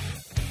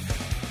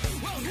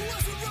 Well, who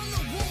else would run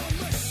the war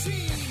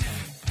machine?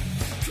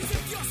 'Cause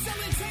if you're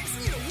selling tanks,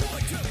 you need a war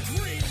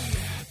degree.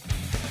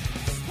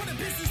 Want a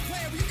business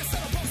plan where you can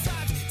settle both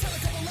sides, tell a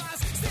couple lies,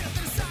 stand up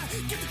to the side,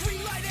 get the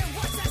green light and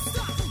watch that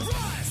stock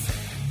rise.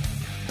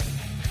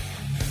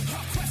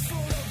 Our quest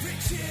for the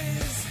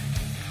riches,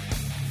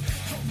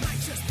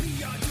 might just be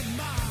our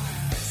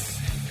demise.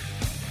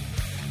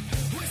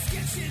 We're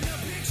sketching a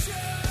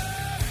picture,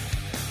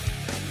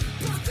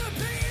 but they're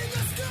painting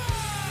the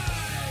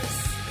skies.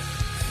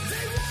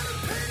 They want to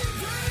paint it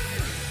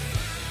red,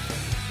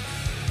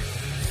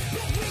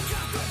 but we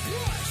got the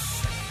brush.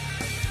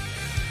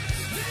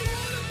 They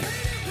want to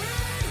paint it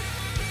red,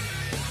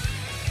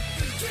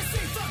 guess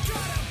they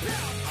forgot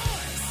about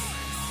us.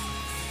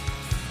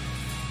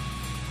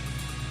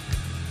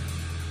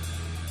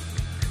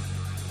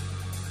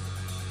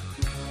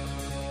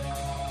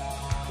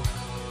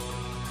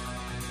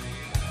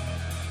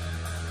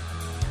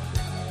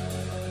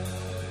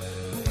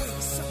 But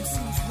wait, something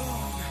seems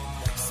wrong.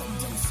 Something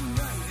don't seem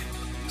right.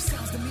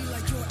 Sounds to me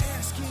like you're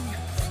asking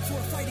for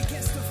a fight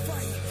against a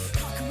fight.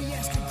 How can we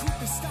ask a group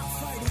to stop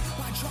fighting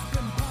by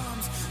dropping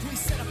bombs? We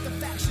set up the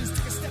factions,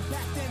 took a step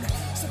back, then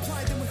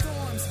supplied them with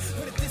arms.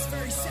 But at this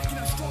very second,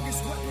 our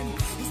strongest weapon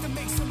is to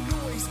make some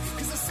noise.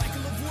 'Cause the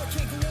cycle of war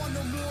can't go on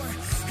no more.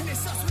 And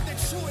it's us with the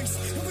choice.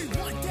 And we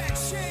want that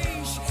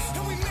change.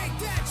 And we make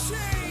that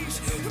change.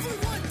 And we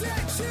want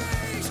that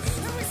change.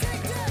 And we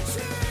take that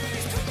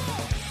change. Come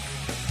on.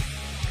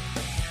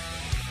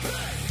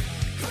 Hey,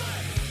 hey,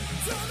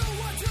 don't know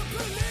what to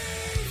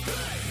believe.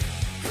 Hey,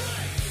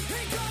 hey,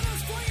 ain't got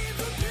us fighting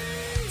for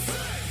peace.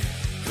 Hey,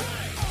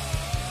 hey,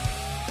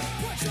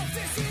 put your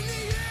fist in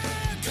the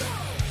air. Go.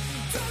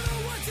 Don't know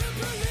what to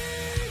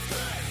believe.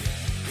 Hey,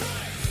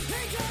 hey,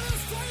 ain't got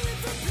us fighting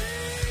for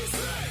peace.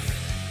 Hey,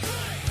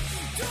 hey,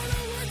 don't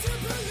know what to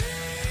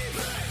believe.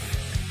 Hey,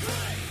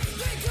 hey,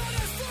 they got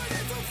us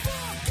fighting for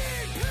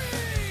fucking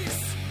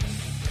peace.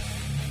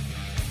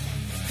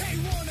 They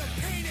wanna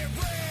paint it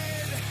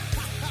red,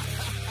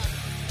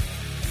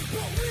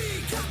 but we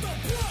got the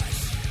brush.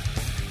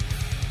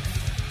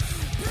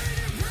 Paint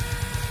it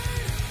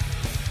red,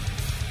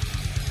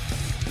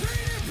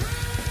 paint it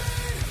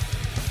red,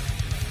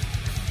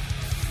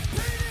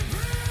 paint it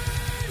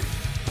red.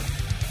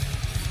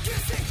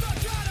 Guess they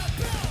forgot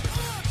about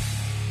us.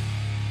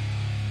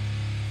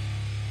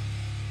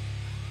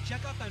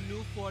 Check out the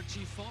new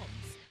 4G phones.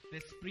 The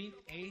Sprint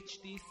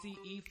HTC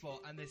E4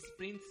 and the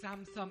Sprint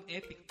Samsung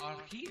Epic are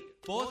here.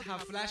 Both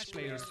have flash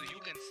players so you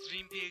can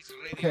stream PX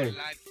Radio Okay.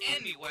 live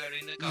anywhere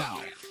in the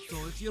country. So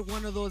if you're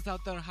one of those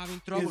out there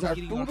having trouble Is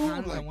getting your Arturo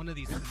hands like- on one of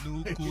these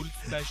new cool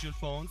special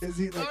phones, Is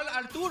he like- call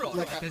Arturo.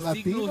 like a the Latino,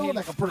 Signal Hill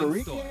like a Puerto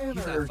Sprint store. Rican,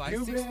 He's or at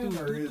Cuban,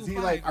 or is he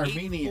like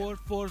Armenian?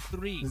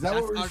 8443. Is that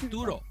That's what we're seeing?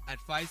 Arturo at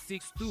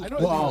 562. I know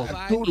it's Wow.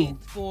 Arturo.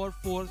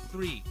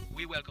 8443.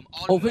 We welcome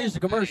all Oh, finish the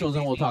commercials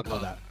and we'll talk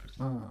about that.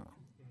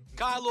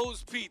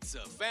 Carlo's Pizza,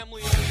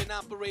 family owned and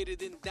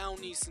operated in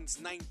Downey since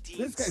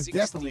 1964. This guy's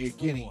definitely a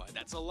guinea.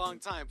 That's a long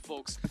time,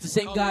 folks. It's the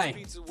same Carlo's guy.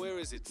 Pizza, where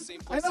is it? Same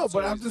I place know, it's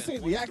but I'm always just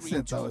been. saying the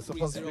accent though is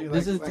supposed to be like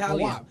This is like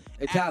Italian. a wop.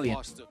 Italian.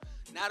 Foster.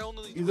 Not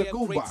only He's do a we have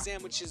great Goomba.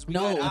 sandwiches, we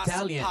No, got awesome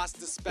Italian.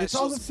 pasta specials. It's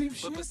all the same but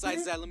shit, besides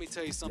man. that, let me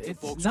tell you something, It's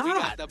folks. not. We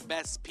got the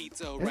best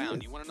pizza around.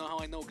 is. You want to know how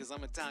I know? Because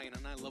I'm Italian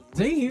and I love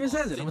See, he real even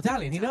says it. I'm authentic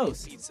Italian. He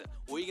knows. Pizza.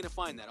 Where are you going to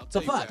find that? I'll The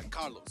tell you fuck? where.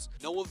 Carlos.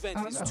 No event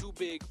I don't is know. too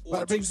big or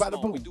Bada bing, too bada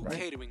small. boom, We do right?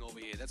 catering over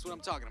here. That's what I'm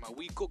talking about.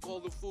 We cook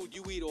all the food.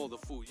 You eat all the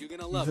food. You're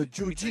going to love He's a it.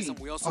 Let me tell you Juji.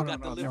 something. We also Oh, no, got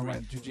no, never delivery.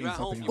 mind. Juji You're at is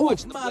home. something You're else.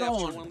 watching the Ooh, playoffs. You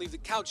Maron. want to leave the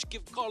couch?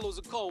 Give Carlos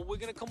a call. We're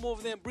going to come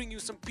over there and bring you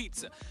some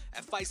pizza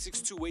at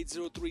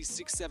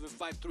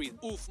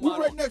 562-803-6753. Oof, We Maron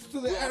right next to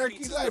the Anarchy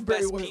Pizza's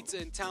Library. the best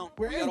pizza in town.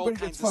 Where We got all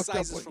everybody kinds gets of fucked up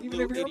sizes with, from even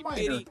little if you're a itty minor.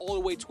 bitty all the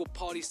way to a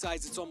party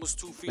size. It's almost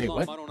 2 feet Wait, long.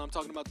 what? I don't know. I'm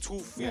talking about 2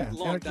 feet Yeah,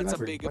 long. Anarchy That's a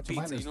Library. big Bunch of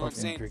pizza. minors You know what I'm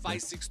fucking saying? drink that.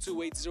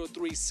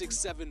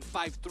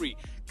 562-803-6753.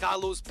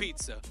 Carlos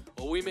Pizza.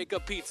 Well, we make a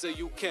pizza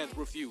you can't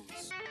refuse.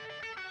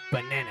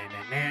 Banana.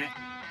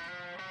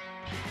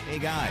 Hey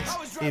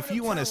guys, if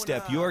you want to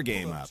step your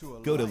game up,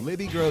 go to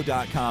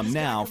LibbyGrow.com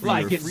now for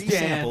Like your it, free Stan.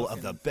 sample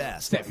of the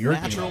best Step your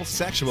game natural up.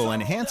 sexual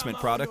enhancement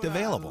product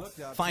available.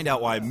 Find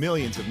out why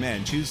millions of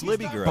men choose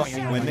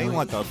LibbyGrow when they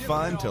want the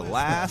fun to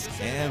last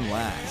and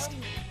last.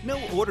 No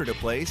order to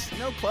place,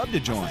 no club to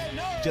join,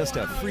 just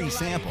a free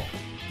sample.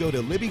 Go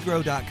to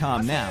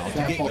LibbyGrow.com now to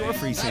get your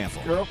free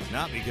sample.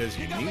 Not because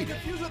you need it,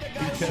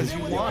 because you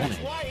want it.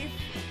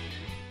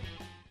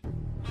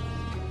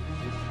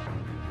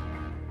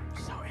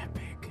 So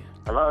epic.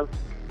 Hello?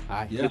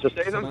 Hi. Yeah. Mr.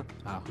 Statham?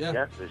 Oh. Yeah.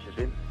 Yes, this is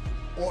him.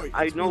 Oi,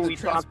 I it's know me, the we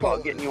talked about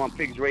transport. getting you on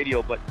Pigs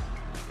Radio, but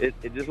it's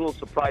a little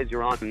surprise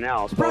you're on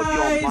now. So if you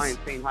Surprise! don't mind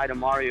saying hi to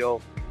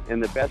Mario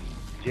and the best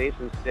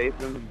Jason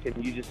Statham, can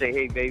you just say,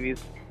 hey,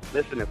 babies,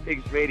 listen to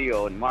Pigs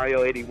Radio and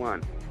Mario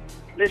 81.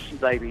 Listen,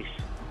 babies.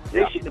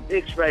 Listen to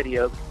Pigs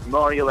Radio,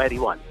 Mario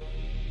 81.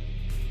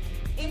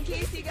 In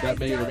case you guys That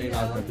may or don't may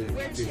not know, have been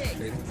we're big chicks,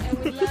 statements. and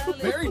we love Very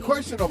listening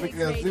questionable to Pigs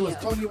because it was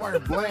Radio. Tony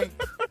Martin Blank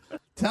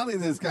telling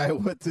this guy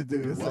what to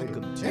do. It's like,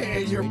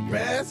 hey, your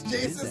best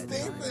Jason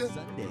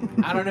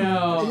Statham. I don't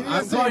know. He didn't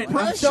I'm say still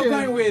impression.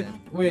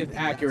 going with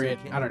accurate.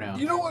 I don't know.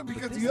 You know what?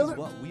 Because the other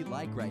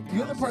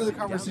part of the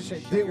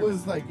conversation, it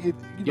was like it.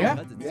 You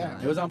know, Yeah.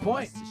 It was on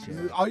point.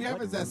 All you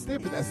have is that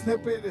snippet. That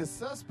snippet is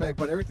suspect,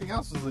 but everything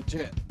else is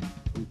legit.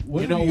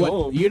 You know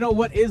what? You know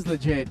what is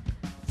legit?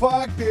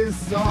 Fuck this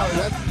song.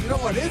 You know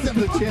what isn't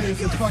legit is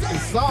this fucking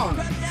song.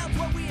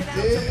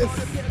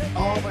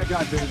 Oh my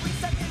god, dude.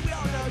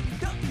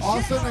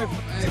 Also, I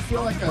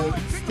feel like a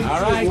stinky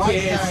All right, white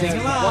kids, guy. sing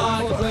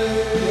along.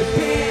 We're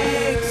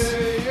pigs.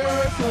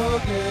 You're so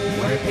good.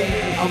 We're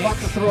pigs. I'm about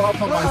to throw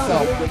up on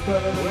myself.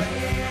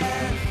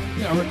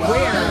 Yeah, we're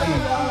queer.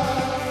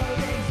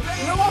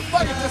 You know what?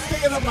 Fuck it, just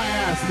stick it up my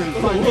ass, dude.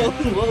 Fuck it.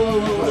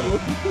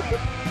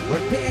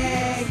 We're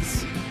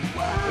pigs.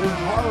 It was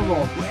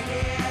horrible.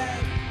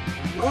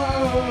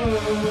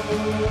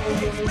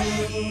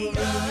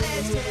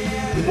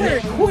 We're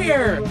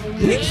queer.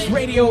 Pigs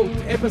Radio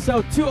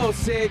episode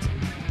 206.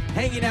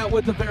 Hanging out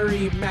with the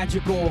very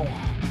magical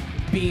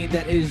being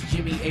that is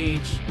Jimmy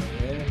H.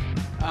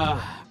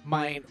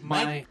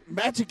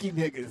 Magic-y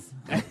niggas.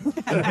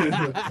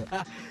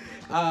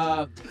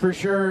 For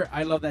sure,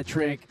 I love that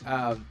trick.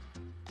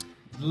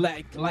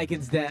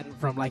 Lycan's Den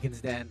from Lycan's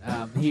Den.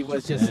 He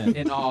was just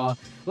in awe.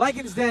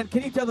 Lycan's Den,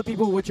 can you tell the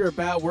people what you're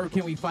about? Where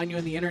can we find you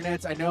on the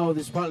internet? I know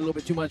this is probably a little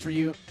bit too much for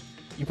you.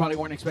 You probably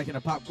weren't expecting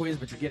a pop quiz,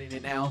 but you're getting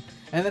it now.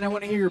 And then I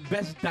want to hear your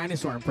best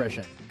dinosaur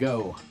impression.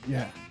 Go.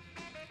 Yeah.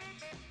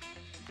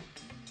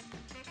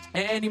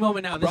 Any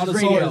moment now. This is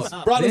radio.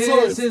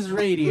 Brontosaurus. This is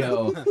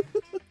radio.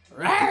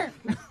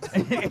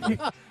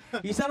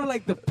 You sounded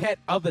like the pet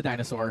of the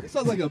dinosaur. It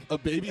sounds like a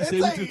baby It's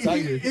saber-tooth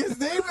like, tiger. his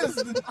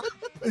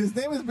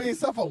name is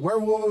based off of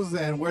werewolves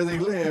and where they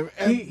live.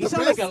 And He the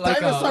sounded best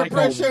like dinosaur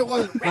impression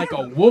was like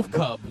a wolf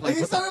cub. Like,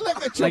 he sounded like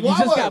a like chihuahua.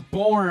 you just got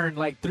born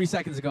like 3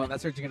 seconds ago, and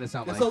that's what you're gonna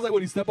sound It like. sounds like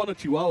when you step on a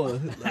chihuahua.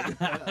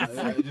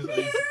 I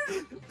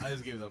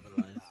just gave up on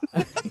the line.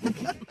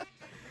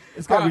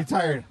 It's got to be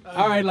tired.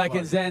 All right,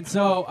 Lycan Zen.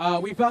 So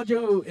we found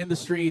you in the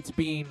streets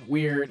being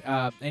weird,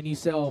 and you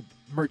sell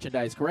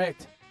merchandise,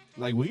 correct?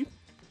 Like weed?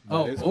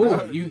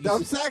 You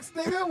Dumb Sacks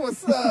nigga,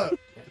 what's up?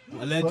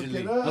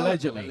 Allegedly. Look it up.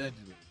 Allegedly.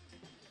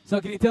 So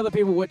can you tell the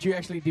people what you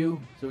actually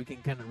do, so we can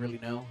kind of really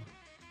know?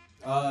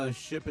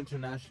 Ship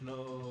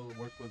international,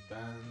 work with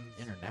bands.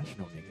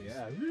 International niggas.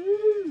 Yeah.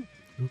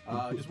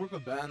 Just work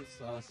with bands,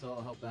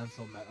 help bands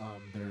sell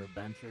their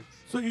band tricks.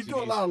 So you do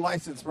a lot of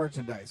licensed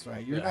merchandise,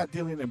 right? You're Yeah. not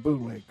dealing in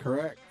bootleg,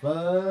 correct?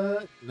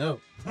 But no.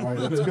 All right,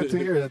 that's good to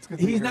hear. That's good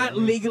to hear. He's not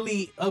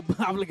legally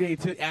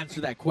obligated to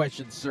answer that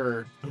question,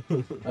 sir.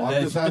 Well,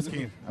 I'm just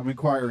asking. I'm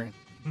inquiring.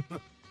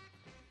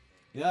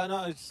 Yeah,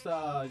 no, it's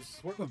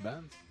just work with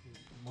bands.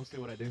 Mostly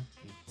what I do. You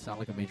sound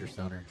like a major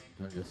stoner.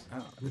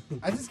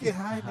 I just get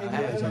high, baby.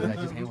 I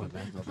just hang with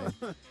bands all day.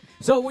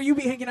 So will you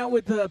be hanging out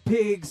with the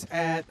pigs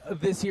at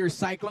this year's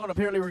Cyclone?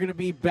 Apparently we're going to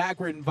be back.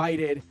 We're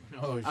invited.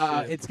 Oh,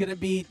 shit. It's going to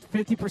be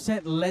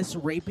 50% less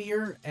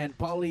rapier and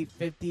probably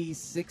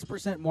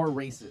 56% more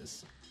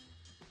racist.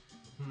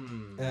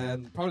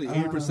 And probably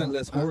 80%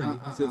 less hoary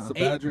since the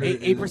badger.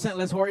 8%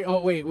 less hoary. Oh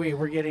wait,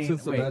 we're getting.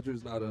 Since the wait.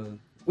 badger's not a.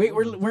 Wait,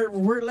 we're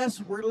less.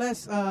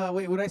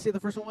 Wait, what did I say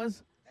the first one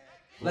was?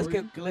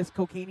 Less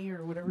cocaine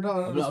or whatever. No,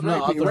 I'm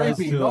not authorized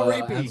to,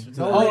 rapey. answer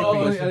No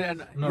that.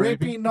 rapey. No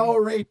Rapey, no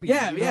rapey.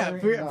 Yeah, No,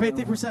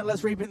 50%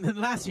 less raping than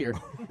last year.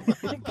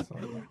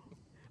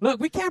 Look,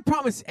 we can't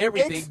promise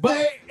everything,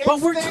 but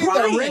we're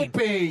trying.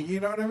 rapey.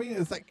 You know what I mean?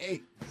 It's like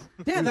 8.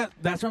 Yeah,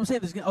 that's what I'm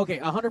saying. Okay,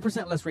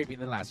 100% less raping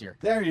than last year.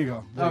 There you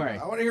go. All right.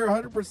 I want to hear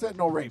 100%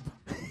 no rape.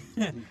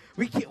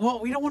 We can't. Well,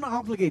 we don't want to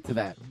obligate to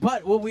that,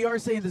 but what we are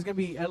saying there's going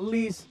to be at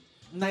least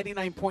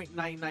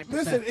 99.99%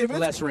 Listen, if it's-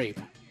 less rape.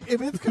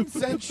 if it's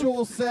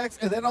consensual sex,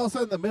 and then all of a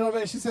sudden in the middle of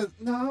it, she says,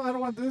 "No, I don't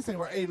want to do this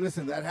anymore." Hey,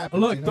 listen, that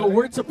happens. Look, you know the what I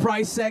word mean?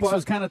 surprise sex But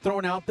was kind of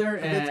thrown out there,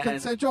 if and it's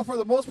consensual for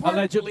the most part.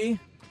 allegedly.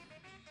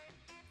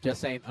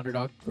 Just saying,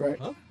 underdog. Right.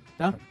 Huh?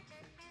 Huh?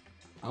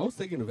 I was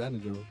taking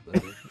advantage of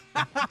it.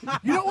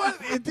 You know what?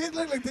 It did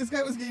look like this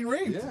guy was getting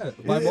raped. Yeah,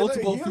 by It-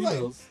 multiple he was like-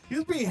 females. he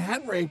was being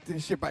hand raped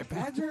and shit by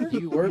Badger.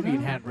 You were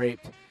being hand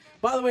raped.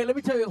 By the way, let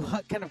me tell you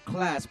what kind of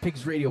class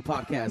Pigs Radio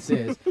Podcast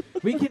is.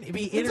 We can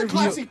be It's a interviewed.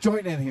 classy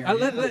joint in here.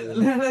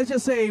 Let's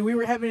just say we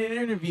were having an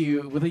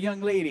interview with a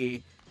young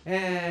lady,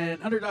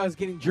 and Underdog's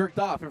getting jerked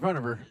off in front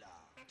of her.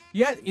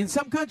 Yeah, in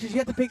some countries you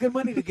have to pay good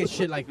money to get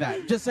shit like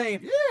that. Just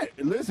saying. Yeah,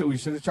 listen, we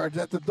should have charged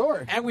at the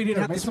door. And we didn't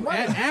Yeah, have make the some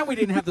money. and we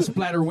didn't have the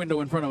splatter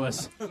window in front of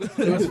us. It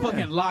was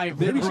fucking live.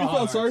 Maybe she raw.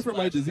 felt sorry for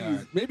my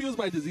disease. Maybe it was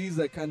my disease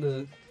that kind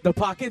of... The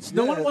pockets?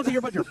 No Yeah. one wants to hear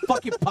about your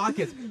fucking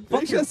pockets.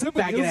 Fuck she your has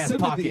sympathy. faggot ass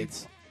Sympathy.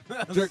 pockets.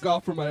 Jerk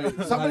off for my...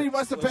 Somebody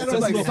must have fed him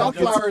like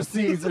sunflower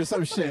seeds or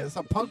some shit.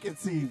 Some pumpkin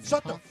seeds.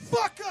 Shut the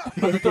fuck up!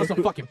 I'm gonna throw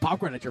some fucking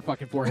popcorn at your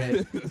fucking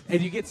forehead.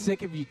 And you get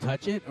sick if you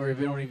touch it, or if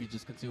you don't, if you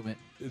just consume it.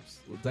 It's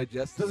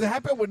digestive. Does it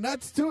happen with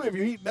nuts too? If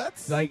you eat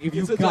nuts? Like if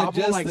you It's a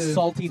gobble like digestive.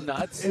 salty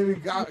nuts. If you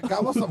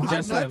gobble some hot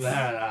Just nuts? like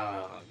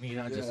that. You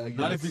know, just I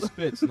Not if he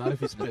spits. Not if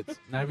he spits.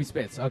 Not if he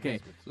spits. Okay.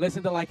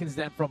 Listen to Likens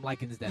Den from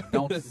Likens Den.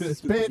 Don't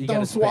Spit, you don't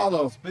gotta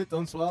swallow. Spit,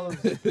 don't swallow.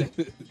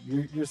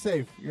 You're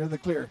safe. You're in the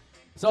clear.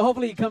 So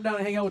hopefully you come down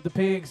and hang out with the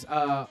pigs.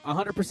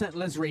 100%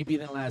 less rapey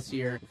than last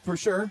year. For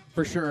sure.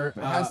 For sure. It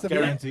has to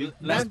guaranteed.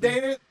 be. Less,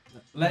 Mandated.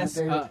 less,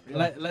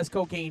 Mandated, less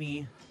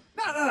cocaine-y.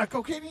 No.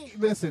 Cocaine.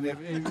 Listen, if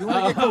you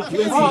want to get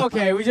cocaine, Oh,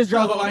 okay. We just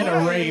draw the line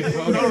of rape.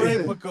 No Okay.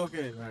 rape with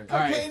cocaine. All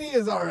right. cocaine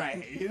is all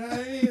right. You know what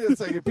I mean?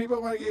 It's like if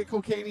people want to get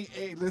cocaine,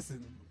 hey,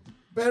 listen,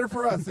 better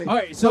for us. Hey, All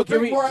right, so we'll can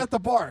drink we- more at the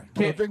bar.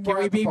 We'll Can, drink can more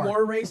we at the be bar.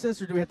 more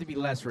racist, or do we have to be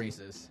less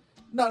racist?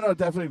 No,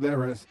 definitely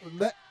less.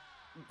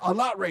 A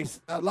lot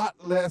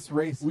less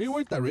racist. We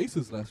weren't that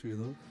racist last year,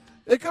 though.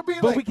 It could be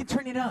But like we can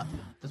turn it up.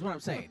 That's what I'm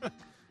saying.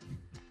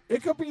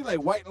 it could be like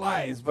white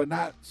lies, but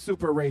not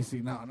super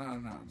racy. No.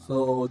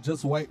 So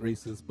just white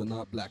racist, but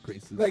not black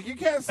racist. Like you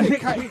can't say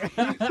kite.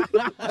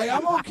 Like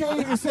I'm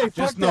okay if you say fuck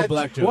Just no that.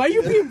 black joke. Why are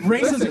you being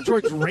racist Listen.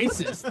 towards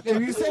racist? If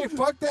you say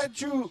fuck that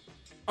Jew,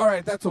 all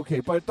right, that's okay.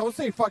 But don't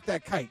say fuck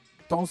that kite.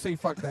 Don't say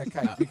fuck that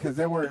kite because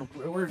then we're in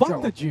Fuck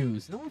trouble. the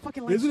Jews. No one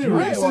fucking likes Isn't it Jews.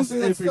 Right, well, racist see,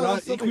 that's if you're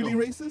not still equally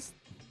illegal. racist?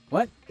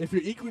 What? If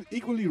you're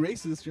equally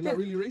racist, you're not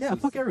really racist. Yeah,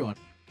 fuck everyone.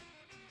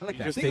 I like You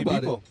that. just Think hate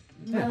about people.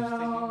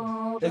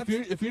 No,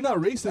 If you're not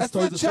racist that's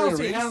towards not a certain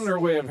Chelsea race, Handler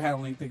way of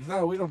handling things.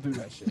 No, we don't do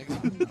that shit.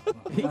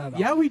 No.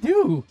 Yeah, we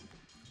do.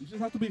 you just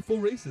have to be full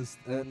racist.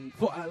 And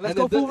Let's and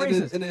go it- full and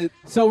it- racist. and it-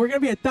 So we're gonna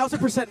be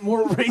 1,000%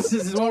 more racist,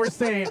 is what we're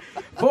saying,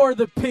 for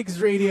the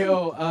Pigs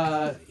Radio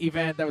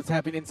event that was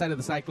happening inside of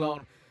the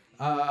Cyclone.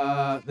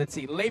 Let's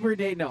see, Labor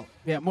Day. No,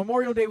 yeah,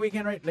 Memorial Day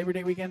weekend, right? Labor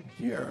Day weekend.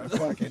 You're a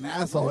fucking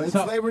asshole. It's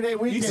So- Labor Day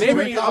weekend.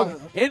 Labor Drink Day out.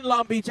 in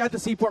Long Beach at the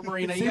Seaport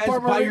Marina. You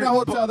Seaport guys buy Marina your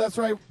Hotel. That's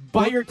right.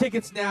 buy your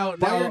tickets now.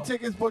 Buy now. your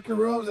tickets, book your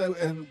rooms,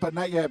 but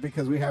not yet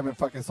because we haven't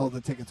fucking sold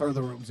the tickets or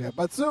the rooms yet.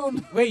 But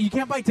soon. Wait, you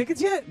can't buy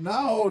tickets yet?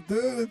 No,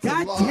 dude. It's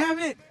God a lot. damn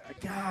it!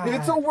 God.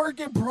 It's a work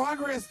in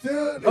progress,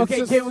 dude. It's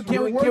Okay, just,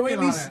 can we we're at working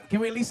on least it. can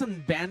we at least some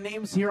band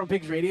names here on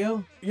Pigs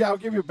Radio? Yeah, I'll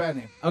give you a band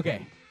name.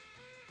 Okay,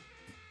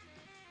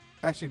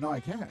 Actually, no, I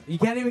can't. you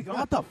can't even.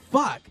 What the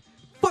fuck?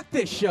 Fuck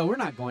this show. We're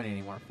not going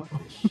anymore. Fuck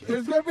this shit.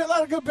 There's gonna be a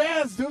lot of good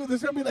bands, dude.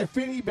 There's gonna be like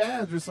 50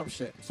 bands or some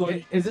shit. so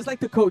Is this like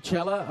the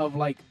Coachella of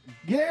like?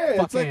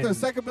 Yeah, it's like the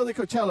Fucking- Psychobilly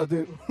Coachella,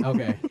 dude.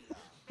 Okay,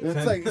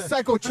 It's like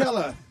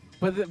Psychochella.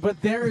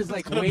 but there is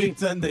like It's gonna be way.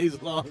 10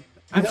 days long.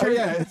 I'm sure.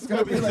 Yeah, it's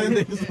gonna be like 10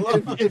 days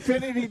long.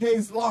 Infinity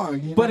Days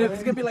long. You But know if what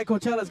it's I gonna be like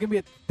Coachella, it's gonna be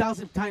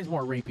 1,000 times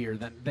more rapier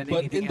than but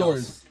anything indoors.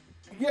 else.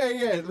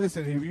 Yeah.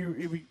 Listen, if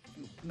you,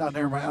 no,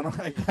 never mind.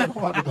 I don't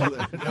want to go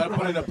there. You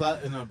gotta put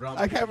it in a brown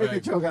I can't make a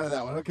bag. joke out of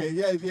that one. Okay,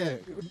 yeah.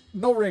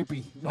 No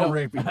rapey. No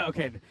rapey.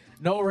 Okay,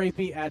 no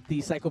rapey at the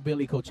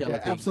Psychobilly Coachella. Yeah,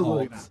 thing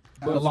absolutely called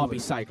not. The Long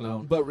Beach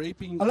Cyclone. But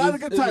raping. A lot of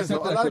is- good is times, though.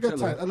 accepted A lot of at good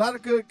Coachella. times. A lot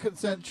of good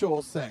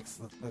consensual sex.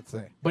 Let's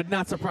say. But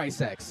not surprise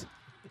sex.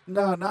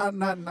 No, not.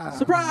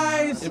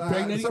 Surprise!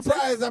 Impregnating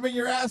Surprise! I'm in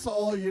your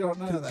asshole. You don't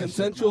know that.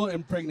 Consensual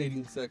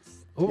impregnating sex.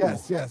 Ooh. Shit.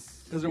 Yes.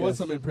 Because there was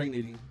some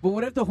impregnating. But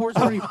what if the horse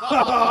already?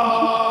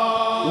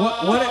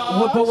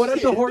 What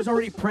if the horse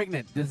already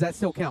pregnant? Does that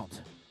still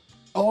count?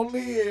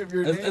 Only if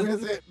your As- name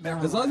as- is it.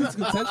 Never As long mind. as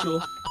it's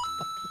consensual.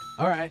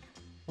 All right.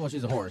 Well,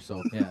 she's a horse,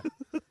 so yeah.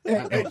 Hey,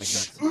 That makes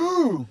sense.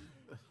 Ooh.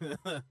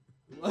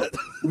 What?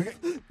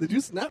 Did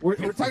you snap? We're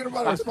talking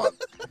about our sponsor.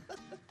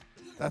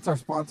 That's our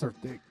sponsor,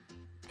 Dick.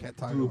 Can't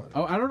talk about it.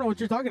 Oh, I don't know what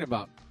you're talking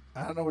about.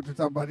 I don't know what you're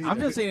talking about either. I'm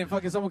just saying, if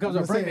fucking someone comes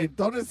I'm up just saying, pregnant,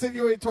 don't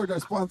insinuate towards our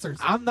sponsors.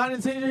 I'm not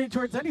insinuating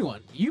towards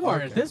anyone. You are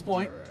at this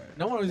point.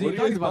 No one was What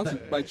even are you talking about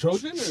sponsored that. by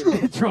Trojan?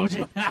 Or?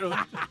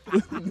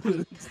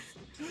 Trojan.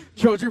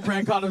 Trojan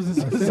brand condoms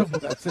is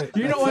That's it.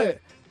 You know That's what?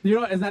 it. You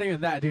know what? It's not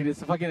even that, dude. It's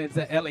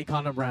the LA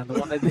condom brand, the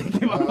one that they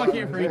give a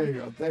fucking free.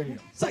 There you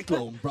go.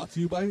 Cyclone brought to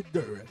you by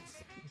Durex.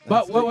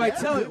 But what I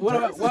tell you,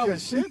 That's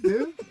good shit,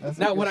 dude. That's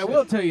now good what I shit.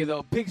 will tell you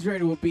though, Pigs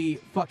Radio will be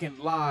fucking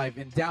live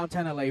in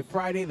downtown LA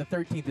Friday the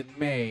 13th of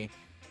May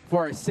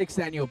for our 6th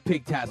annual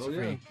Pigtastic. Oh,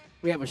 yeah.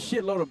 We have a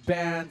shitload of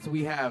bands.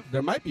 We have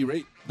There might be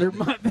rape.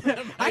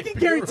 I can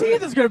guarantee you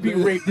there's going to be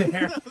rape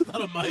there.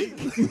 Not a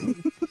mic.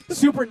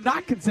 Super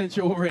not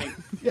consensual rape.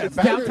 Yeah, it's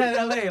Badger-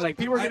 downtown LA. Like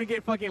people are going to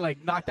get fucking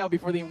like knocked out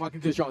before they even walk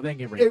into the show and then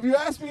get raped. If you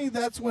ask me,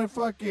 that's when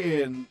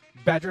fucking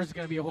Badger's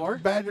going to be a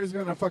whore? Badger's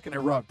gonna fucking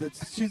erupt.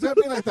 She's gonna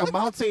be like the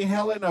Mount St.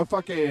 Helen of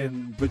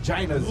fucking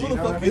vaginas. Who you the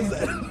know fuck what I is mean?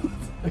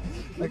 that?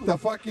 Like the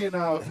fucking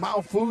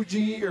Mount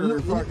Fuji or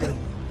fucking.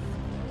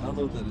 I don't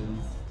know what that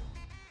is.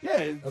 Yeah,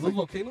 it's Are those like-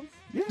 volcanoes?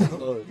 yeah.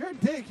 You're a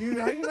dick.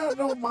 How you not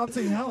know Mount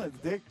St. Helens,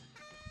 dick?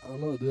 I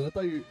don't know, dude. I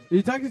thought you.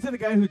 You're talking to the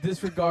guy who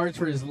disregards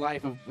for his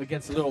life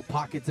against little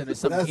pockets and is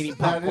some eating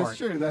That popcorn. is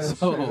true. That is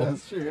So- true.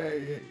 That's true.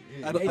 Hey,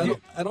 hey,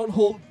 I don't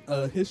hold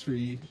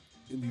history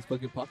in these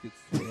fucking pockets.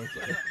 You know what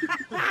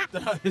I'm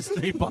saying?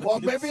 History buckets. Well,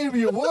 maybe if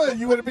you would,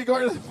 you wouldn't be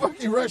going to the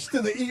fucking rush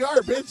to the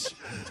ER, bitch.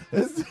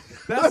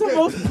 That's the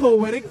most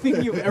poetic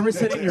thing you've ever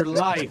said in your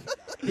life.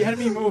 You had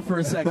me move for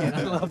a second.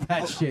 I love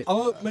that shit.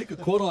 I'll make a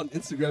quote on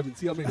Instagram and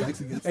see how many likes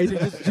it gets. Hey, dude,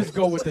 just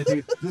go with it,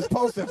 dude. Just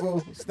post it,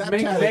 fool.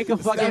 Snapchat Make a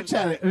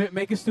Snapchat fucking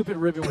make a stupid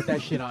ribbon with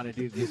that shit on it,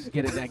 dude. Just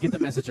get it down. Get the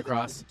message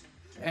across.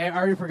 Hey, I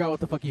already forgot what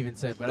the fuck you even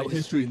said, but No I just,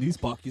 history in these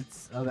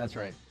pockets. oh, that's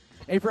right.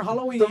 Hey, for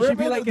Halloween, The you should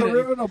be ribbon, like the a,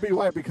 ribbon will be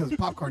white because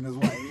popcorn is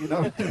white. You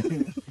know.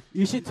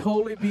 you should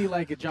totally be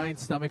like a giant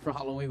stomach for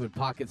Halloween with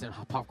pockets and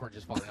popcorn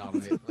just falling out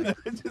of it. Like,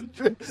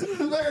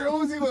 Like a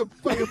Uzi with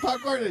fucking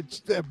popcorn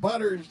and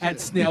butter and shit. at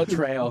Snail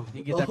Trail,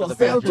 you can get that for the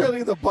Snail bathroom.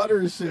 trailing the butter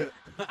and shit.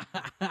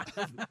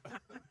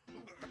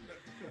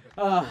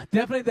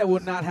 Definitely that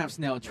would not have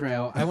Snail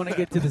Trail. I want to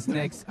get to this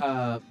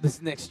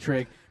next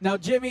trick. Now,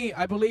 Jimmy,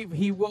 I believe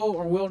he will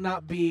or will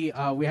not be.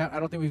 I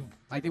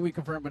think we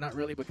confirmed, but not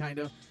really, but kind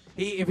of.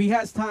 If he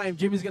has time,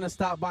 Jimmy's gonna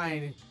stop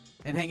by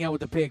and hang out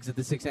with the pigs at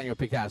the 6th annual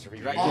Pigtastic,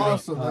 right? Jimmy?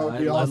 Awesome. That would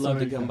be I'd awesome. love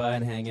to come by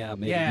and hang out.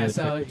 Maybe Yeah, do a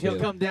so trick or he'll two.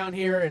 come down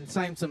here and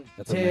sign some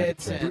That's a magic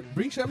tits trick. and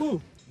Bring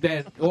Shamu.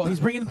 then. Well, he's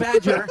bringing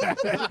Badger.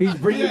 He's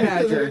bringing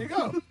Yeah, there Badger. you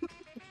go.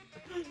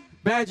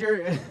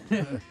 Badger,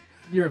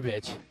 you're a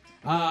bitch.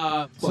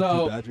 Fuck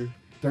So you, Badger.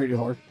 Dirty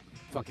whore.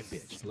 fucking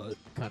bitch, Slut.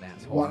 cunt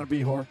asshole. Wanna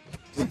be whore.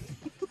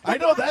 I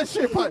know that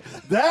shit.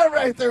 That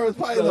right there was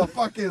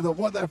probably the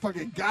one that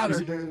fucking got her,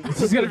 dude.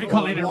 She's gonna be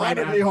calling it right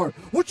Wanna now. be whore.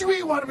 What you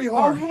mean, wanna be Oh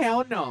whore?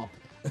 hell no.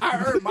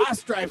 I earned my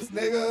stripes,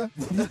 nigga.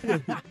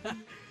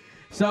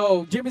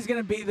 So Jimmy's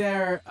gonna be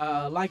there.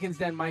 Lycan's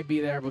Den might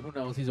be there, but who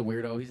knows? He's a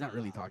weirdo. He's not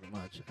really talking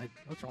much.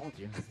 What's wrong with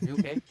you? You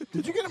okay?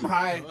 Did you get him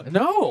high? No, You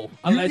know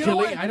allegedly.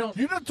 what? I don't.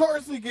 You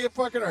notoriously get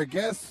fucking our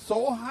guests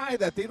so high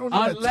that they don't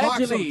even talk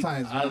Allegedly.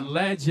 sometimes. man.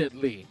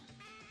 Allegedly.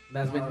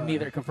 That's been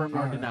neither confirmed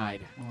nor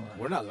denied.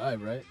 We're not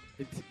live, right?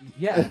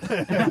 Yeah.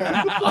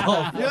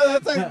 Yeah,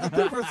 that's like the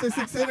difference in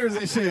 6 hitters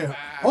and shit.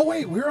 Oh,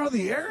 wait, we're on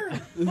the air?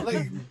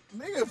 Like,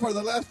 nigga, for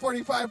the last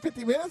 45,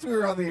 50 minutes, we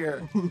were on the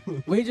air.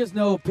 We just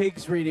know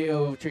Pigs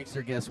Radio treats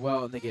their guests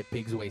well, and they get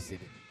pigs wasted.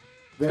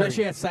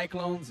 Especially at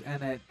Cyclones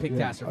and at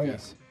Pigtastic Oh, yeah.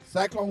 Feast.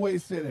 Cyclone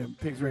wasted and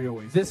Pigs Radio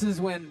wasted. This is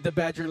when the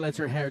Badger lets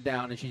her hair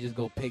down and she just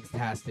go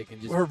pigs-tastic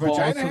and just Her falls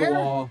vagina to the hair?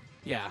 wall.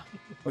 Yeah.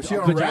 But she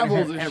Vagina unravels hair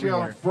and she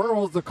everywhere.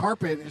 unfurls the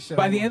carpet and shit.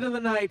 By the end of the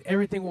night,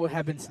 everything will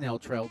have been snail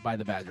trailed by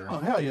the Badger. Oh,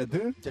 hell yeah,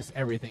 dude. Just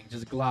everything.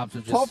 Just globs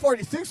of just...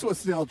 1246 was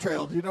snail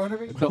trailed, you know what I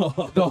mean?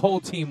 The whole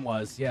team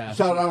was, yeah.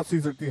 Shout out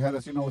Cesar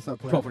Tijeras, you know what's up,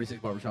 player.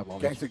 1246 Barbershop.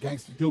 Always. Gangster,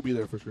 gangster. He'll be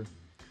there for sure.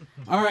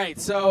 All right,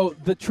 so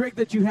the trick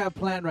that you have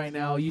planned right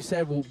now, you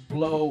said will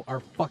blow our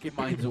fucking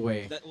minds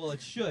away. Well,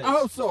 it should.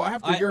 Oh, so I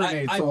have to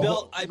urinate, I so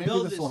built maybe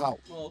this this will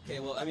help. Well, okay.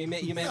 Well, I mean,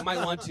 you might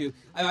want to.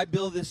 I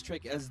build this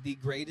trick as the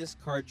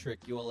greatest card trick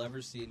you will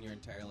ever see in your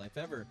entire life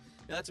ever.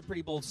 Now, that's a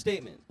pretty bold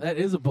statement. That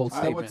is a bold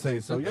statement. I would say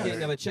so, Okay, yeah.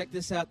 now, but check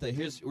this out, though.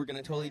 We're going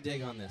to totally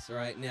dig on this, all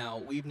right?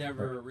 Now, we've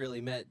never really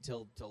met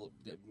till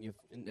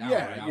an hour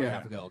and a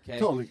half ago, okay?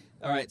 Totally.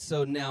 All right,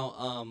 so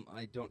now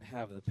I don't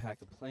have the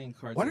pack of playing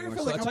cards Why do I anymore.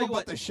 feel So like I'll I'm tell you about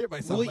what, to shit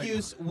myself we'll right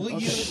use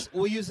now?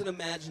 we'll use an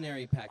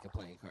imaginary pack of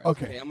playing cards.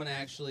 Okay. I'm gonna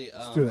actually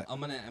do that.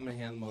 I'm gonna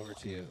hand them over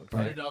to you. All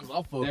Okay. right.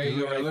 There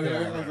you go, right Look at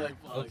there. everyone's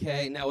like, fuck.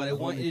 Okay. Now what I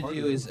want you to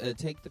do is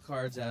take the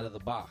cards out of the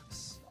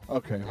box.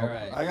 Okay. All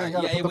right. I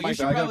gotta yeah, put the you mic should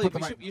down. I gotta probably put the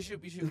mic. you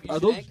should Are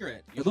those- anchor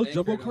it. Are those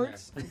jumbo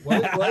cards? Why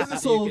is it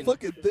so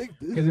fucking thick,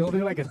 dude? Because it'll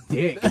look like a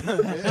dick.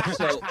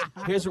 So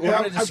here's what we're Yeah,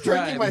 gonna I'm describe.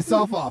 drinking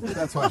myself off.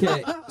 That's why.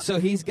 Okay, so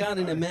he's got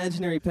an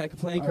imaginary pack of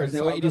playing cards.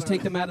 All Now, right, what you so just I'm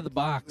take them out of the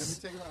box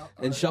take them out.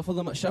 and shuffle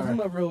them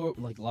up real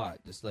like a lot,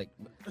 just like.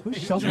 Who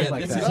shuffles Yeah,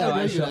 like this that? is how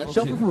I shuffle.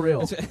 Shuffle for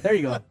real. There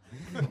you go.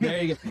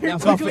 There you go. Now,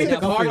 tickling now,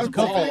 the cards fan-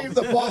 ball.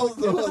 The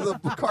balls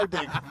of the card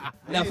deck.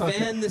 now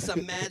fan this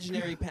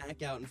imaginary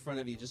pack out in front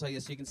of you, just like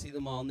this. So you can see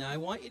them all. Now, I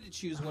want you to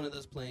choose one of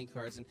those playing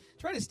cards and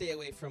try to stay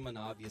away from an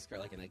obvious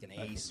card like an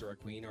ace or a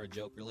queen or a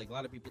joker. Like a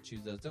lot of people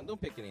choose those.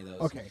 Don't pick any of those.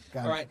 Okay,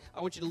 got it. All right,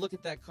 I want you to look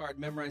at that card,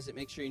 memorize it,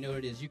 make sure you know what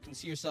it is. You can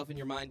see yourself in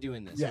your mind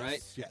doing this, Yes, right?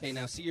 yes. Okay,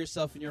 now see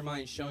yourself in your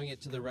mind showing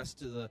it to the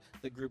rest of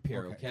the group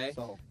here, okay?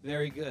 so-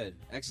 Very good.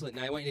 Excellent.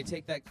 Now, I want you to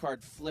take that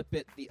card, flip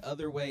it the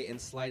other way, and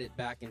slide it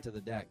back into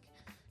the deck.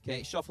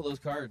 Okay, shuffle those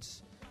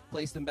cards.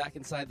 Place them back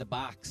inside the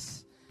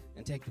box.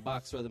 And take the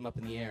box, throw them up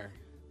in the air.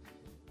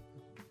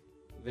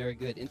 Very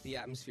good. Into the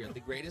atmosphere. The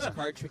greatest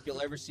card trick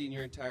you'll ever see in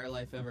your entire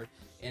life ever.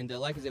 And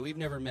like I said, we've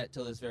never met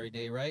till this very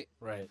day, right?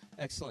 Right.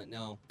 Excellent.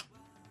 Now,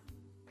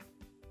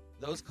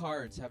 those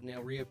cards have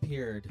now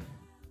reappeared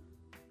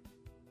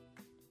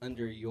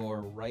under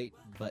your right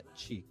butt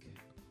cheek.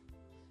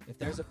 If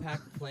there's a pack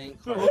of playing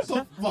cards...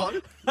 What the fuck?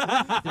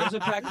 If there's a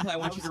pack of I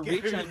want you to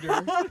reach under...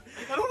 I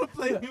don't want to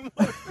play anymore.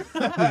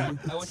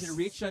 I want you to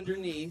reach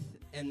underneath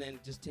and then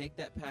just take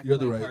that pack You're of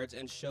the playing right. cards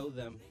and show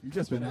them. You've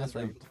just been show ass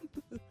them. raped.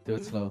 Do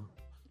it slow.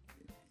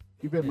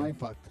 You've been mind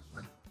fucked.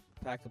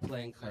 Pack of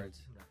playing cards.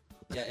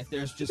 Yeah, if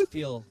there's just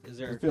feel. Is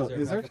there Phil,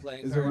 a pack of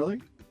playing is there cards?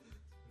 really?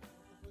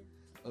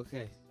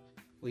 Okay.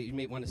 Well, you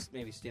may want to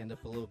maybe stand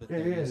up a little bit Yeah,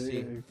 there. yeah, You'll yeah, see.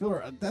 yeah.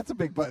 Phil, that's a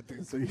big butt,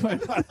 dude, so you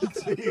might want to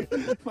see.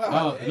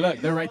 Oh, look,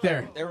 they're right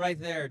there. They're right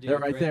there, dude. They're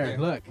right there.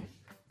 Look.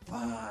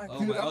 Fuck, Oh,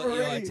 dude, my, I'm oh, you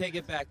know, I right. take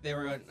it back. They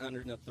were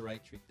underneath the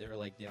right tree. They were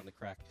like down the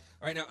crack.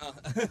 All right, now,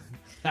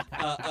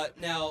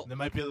 now. There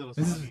might be a little.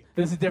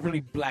 This is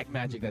definitely black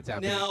magic that's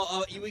happening.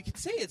 Now, we could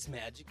say it's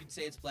magic. You could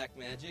say it's black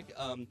magic.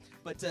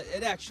 But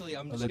it actually,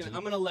 I'm Allegedly.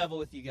 gonna level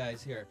with you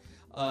guys here.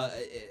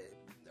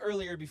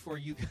 Earlier, before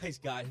you guys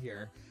got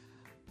here,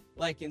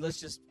 and let's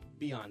just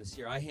be honest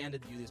here. I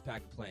handed you this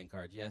pack of playing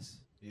cards.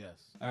 Yes.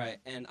 Yes. All right,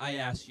 and I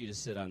asked you to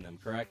sit on them.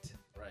 Correct.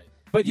 Right.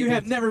 But you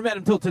have never met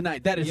him till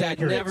tonight. That is You had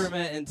accurate. never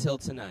met until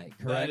tonight.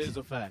 Correct. That is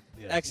a fact.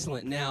 Yes.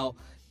 Excellent. Now,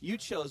 you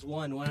chose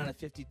one out of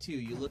 52.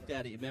 You looked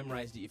at it, you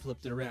memorized it, you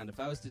flipped it around. If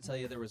I was to tell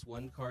you there was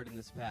one card in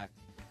this pack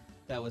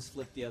that was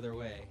flipped the other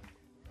way,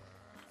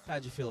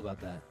 how'd you feel about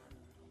that?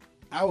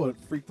 I would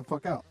freak the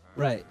fuck out.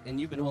 Right, and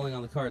you've been holding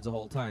on the cards the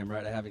whole time,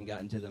 right? I haven't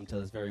gotten to them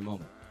till this very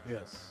moment.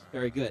 Yes.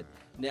 Very good.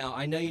 Now,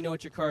 I know you know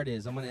what your card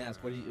is. I'm going to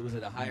ask, was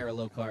it a high or a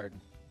low card?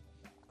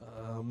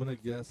 I'm going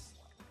to guess.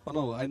 Oh,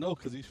 no, I know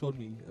because he showed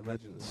me.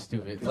 Imagine it.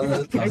 Stupid.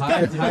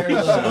 High or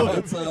low?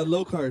 It's a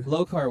low card.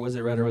 Low card, was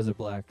it red or was it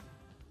black?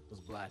 It was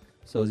black.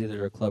 So it was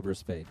either a club or a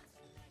spade.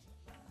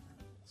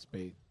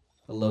 Spade.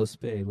 A low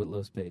spade. What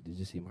low spade did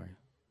you see, Mario?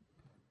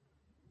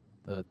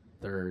 The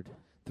third.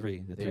 Three.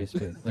 The three Yeah. of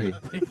spades.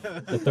 Three.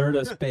 The third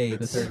of spades.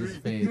 The third of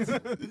spades.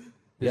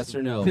 Yes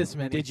or no? This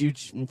many. Did you,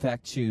 in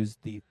fact, choose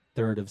the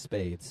third of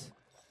spades?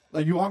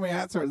 Like, you want me to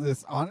answer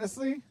this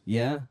honestly?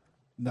 Yeah?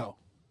 No.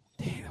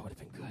 Dang, that would have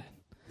been good.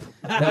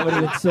 That would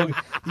have been so good.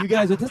 You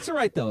guys, that's all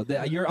right, though.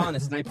 You're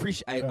honest, and I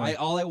appreciate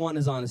all I want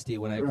is honesty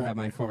when I have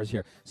my informers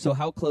here. So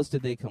how close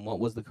did they come? What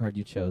was the card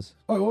you chose?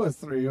 Oh, it was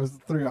three. It was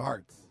three of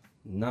hearts.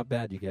 Not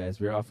bad, you guys.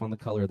 We're off on the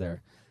color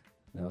there.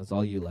 That was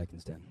all you,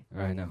 Lichtenstein.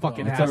 All right, now.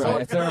 Fucking It's all asshole.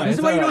 right. It's all right. This is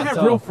It's why all you don't right. have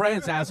So- real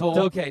friends, asshole. It's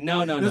okay.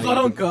 No. This you why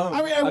don't can- come.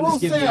 I mean, I I'm will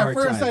just giving say you a at hard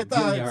first time. I Giving you a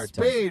thought hard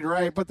time. spade,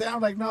 right? But then I'm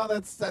like, no,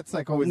 that's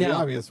like always the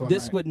Now, obvious one.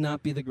 this right? would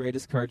not be the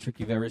greatest card trick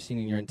you've ever seen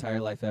in your entire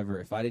life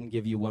ever if I didn't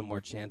give you one more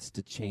chance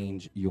to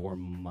change your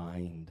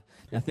mind.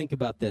 Now think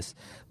about this.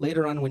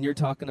 Later on when you're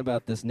talking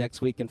about this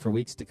next week and for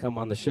weeks to come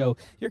on the show,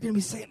 you're going to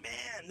be saying,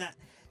 man,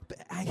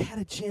 I had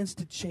a chance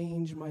to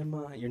change my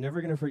mind. You're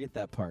never going to forget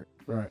that part.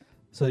 Right.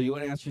 So you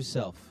want to ask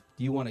yourself,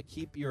 do you want to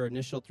keep your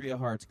initial three of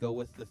hearts, go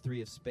with the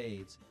three of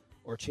spades,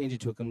 or change it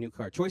to a new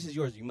card? Choice is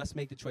yours. You must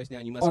make the choice now,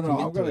 and you must Oh, no,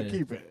 commit I'm to going it. to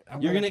keep it.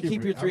 You're going to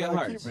keep your three of I'm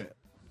gonna hearts. keep it.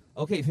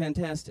 Okay,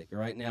 fantastic. All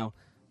right, now,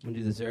 I'm going to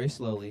do this very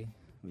slowly,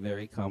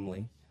 very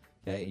calmly.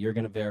 Okay, you're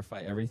going to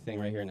verify everything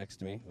right here next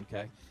to me,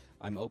 okay?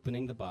 I'm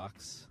opening the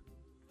box.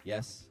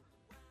 Yes?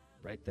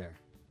 Right there.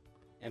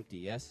 Empty,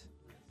 yes?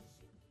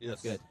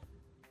 Yes. Good.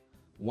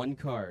 One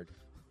card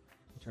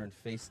turned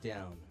face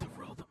down.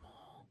 Throw them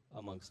all.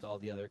 Amongst all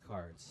the other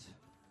cards.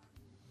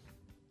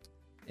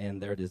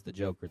 And there it is, the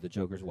Joker. The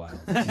Joker's wild.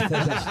 I'm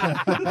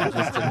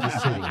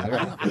just kidding. All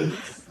right.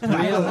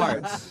 Three of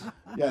hearts.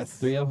 Yes.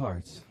 Three of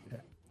hearts.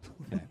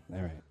 Okay,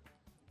 all right.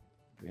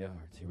 Three of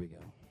hearts. Here we go.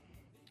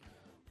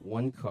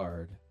 One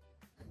card,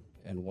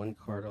 and one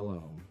card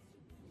alone,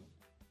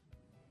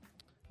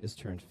 is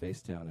turned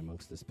face down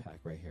amongst this pack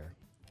right here.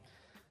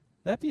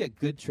 That'd be a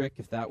good trick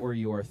if that were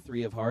your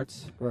three of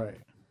hearts. Right.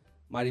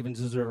 Might even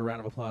deserve a round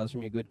of applause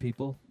from you good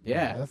people.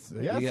 Yeah. Yes,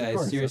 You of guys,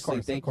 course, seriously,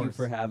 of thank you course.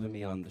 for having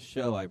me on the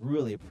show. I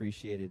really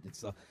appreciate it.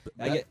 It's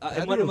I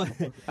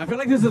feel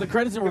like this is the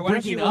credits that we're Why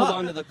don't you breaking hold up.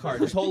 on to the card?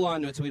 Just hold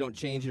on to it so we don't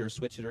change it or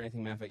switch it or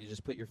anything. Matter of fact, you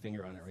just put your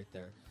finger on it right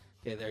there.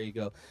 Okay, there you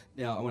go.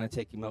 Now, I want to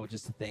take a moment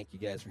just to thank you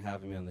guys for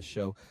having me on the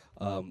show.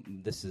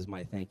 This is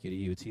my thank you to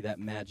you. See, that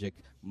magic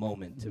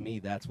moment, to me,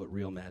 that's what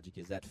real magic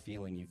is, that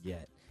feeling you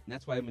get. And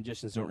that's why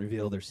magicians don't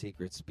reveal their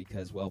secrets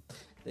because, well,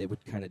 it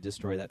would kind of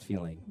destroy that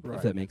feeling, Right.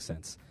 if that makes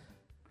sense.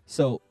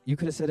 So, you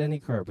could have said any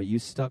card, but you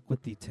stuck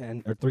with the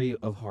 10 or 3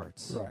 of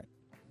hearts. Right.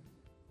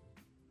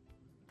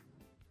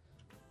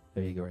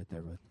 There you go right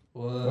there, bud.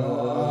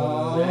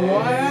 What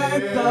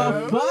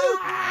the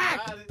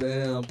fuck?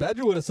 Damn,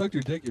 Badger would have sucked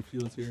your dick if she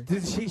was here.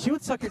 She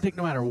would suck your dick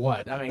no matter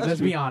what. I mean, let's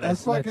be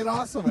honest. That's fucking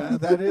awesome, man.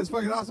 That is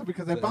fucking awesome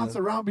because I bounce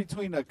around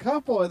between a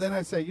couple and then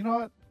I say, you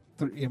know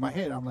what? In my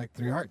head, I'm like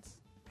 3 hearts.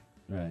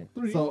 Right.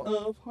 3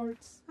 of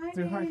hearts.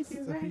 3 hearts.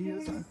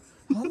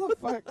 How the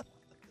fuck?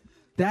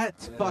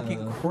 That's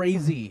fucking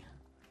crazy.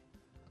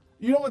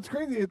 You know what's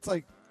crazy? It's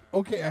like,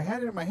 okay, I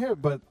had it in my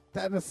head, but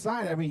that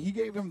aside, I mean, he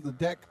gave him the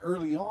deck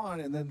early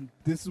on, and then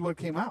this is what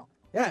came out.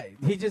 Yeah,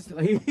 he just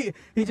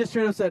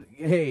straight up said,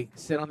 "Hey,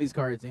 sit on these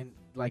cards," and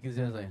like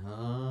instead of like,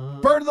 "Huh?"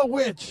 Burn the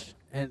witch.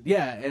 And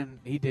yeah, and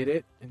he did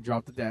it and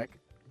dropped the deck.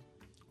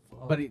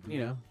 But he,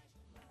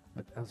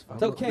 but that was fun.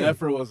 It's okay. The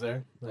effort was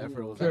there. The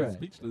effort was there. Right.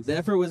 Speechless. The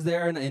effort was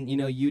there, and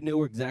you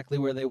knew exactly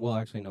where they. Well,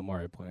 actually, no,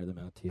 Mario pointed them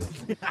out to you.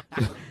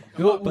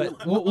 but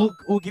we'll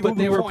give but him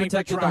they a were point for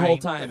protected the whole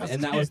trying. time,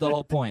 and that was the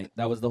whole point.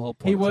 That was the whole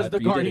point. He was So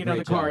the you did a guardian of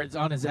the great job. cards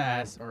on his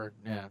ass, or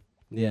yeah.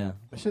 Yeah.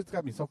 That shit's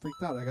got me so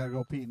freaked out. I gotta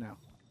go pee now.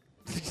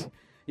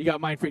 You got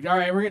mind freaked. All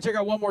right, we're gonna check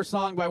out one more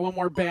song by one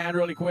more band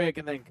really quick,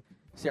 and then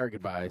say our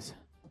goodbyes.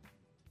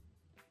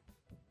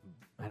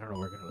 I don't know.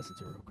 We're gonna listen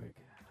to it real quick.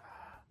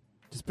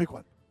 Just pick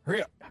one.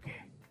 Hurry up. Okay.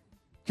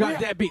 Drop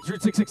that beat.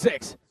 Route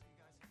 666.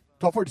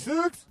 Top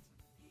 46.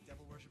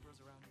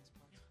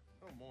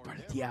 Para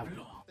el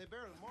Diablo. They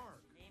bear the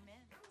mark.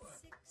 Amen.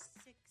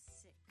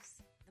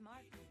 666. The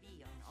mark will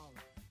be on all of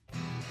them.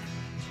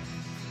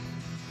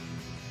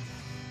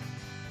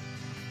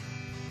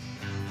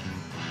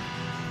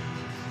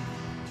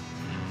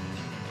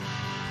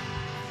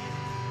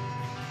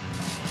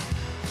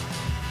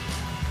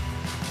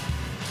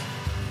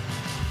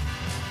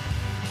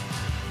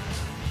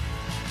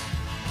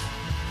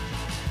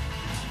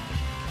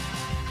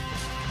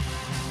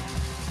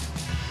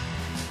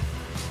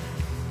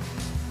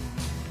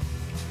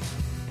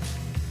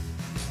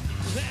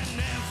 They're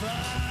never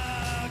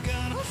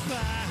gonna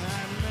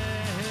find me.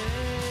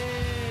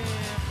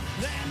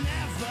 They're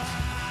never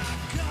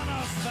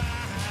gonna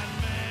find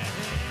me.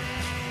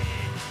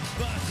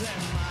 But they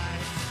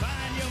might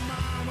find your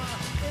mama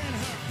in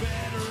her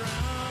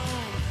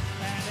bedroom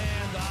and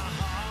in the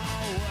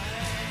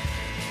hallway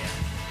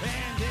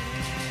and in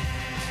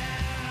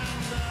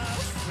the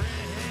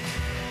fridge.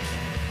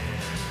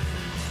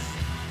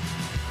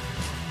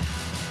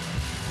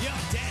 Your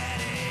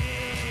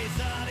daddy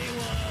thought he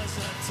was a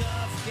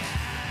tough guy.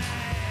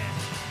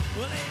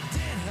 Well, he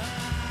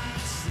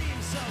didn't seem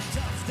so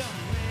tough to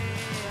me.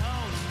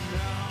 Oh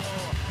no,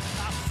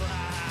 I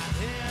fried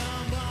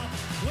him up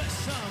with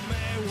some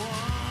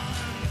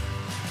A1.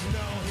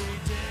 No, he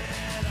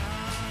didn't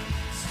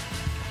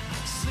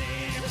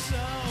seem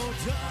so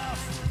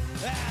tough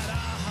at all.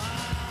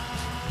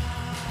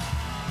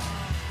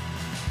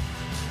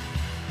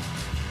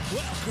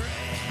 Well,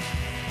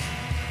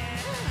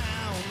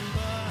 Greyhound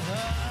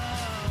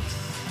bus,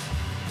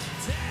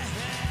 take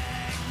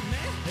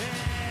me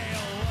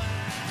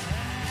away.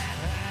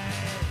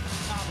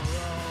 I'm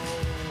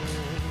rolling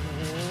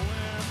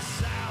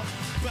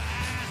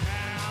southbound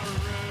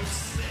Route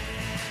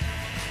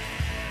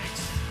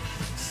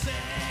 666.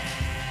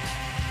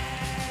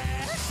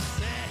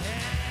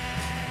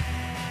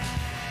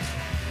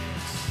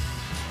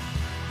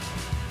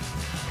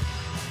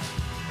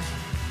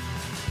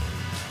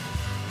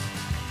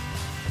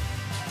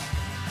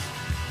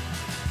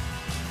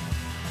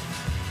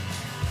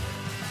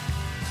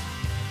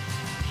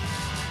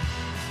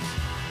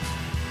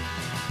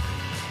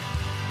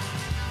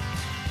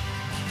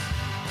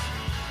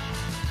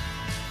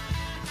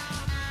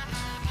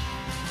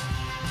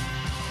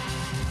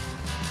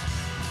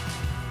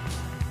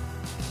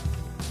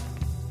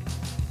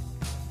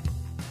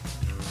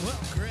 Well,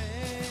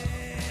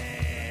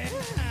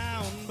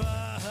 Greyhound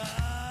bus,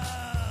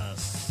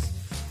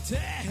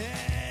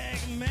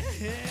 take me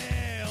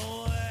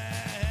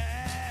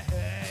away.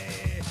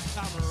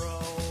 I'm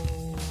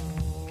rolling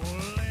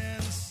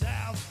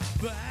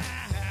southbound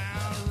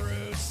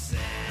Route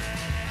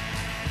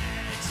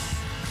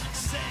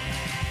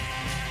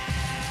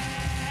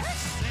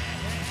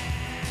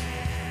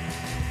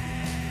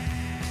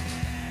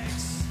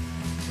 666.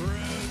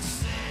 Route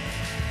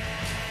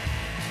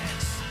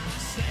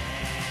 666.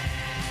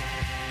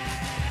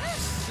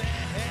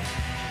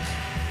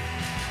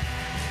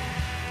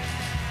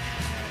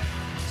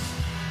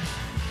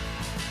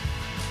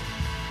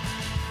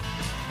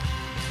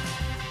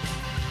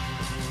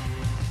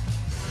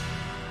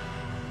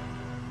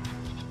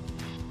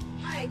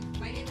 Hi,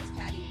 my name is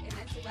Patty, and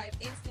I survive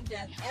instant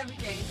death every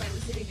day by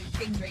listening to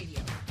Pigs Radio.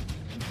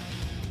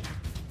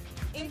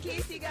 In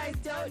case you guys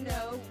don't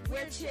know,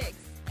 we're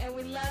chicks, and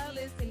we love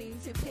listening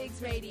to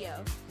Pigs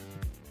Radio.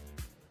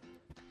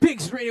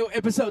 Pigs Radio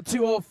episode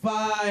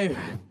 205.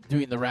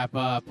 Doing the wrap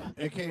up.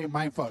 AKA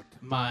Mind Fucked.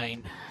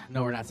 Mine.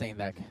 No, we're not saying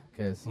that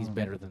because he's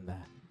better than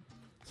that.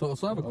 So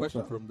I have a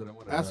question for him that I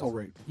want to ask. Asshole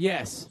rape.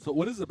 Yes. So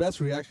what is the best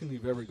reaction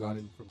you've ever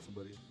gotten from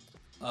somebody?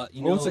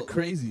 What's the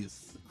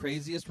craziest?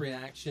 Craziest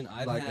reaction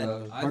I've Like had?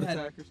 a heart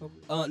attack or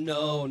something?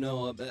 No,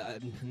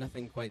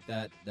 nothing quite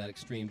that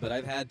extreme. But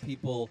I've had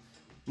people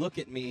look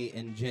at me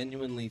and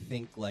genuinely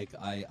think like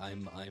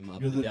I'm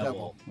of You're the the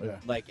devil. devil, yeah.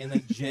 Like, and they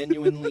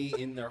genuinely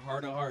in their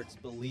heart of hearts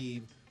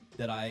believe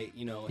that I,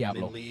 am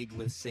Diablo. in league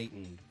with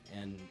Satan,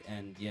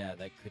 and yeah,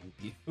 that couldn't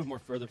be more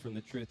further from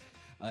the truth.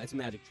 It's a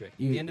magic trick. At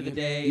the end of the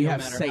day, you no have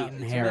matter Satan how,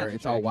 it's a hair. magic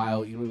It's all trick.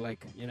 wild. You look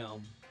like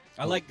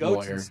I like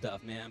goats lawyer. and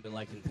stuff, man, but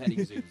like in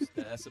petting zoos,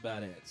 that's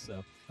about it.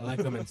 So I like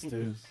them in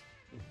stews.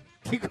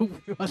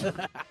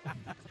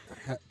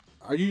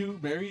 Are you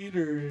married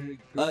or?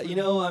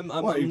 I'm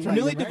What, are you trying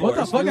newly to get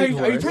divorced. married? What the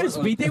fuck? Are you trying to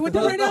speed date with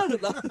them right now?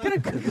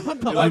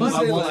 I'm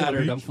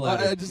flattered. I'm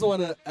flattered. I just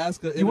want to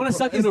ask an You wanna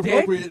suck his dick?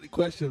 inappropriate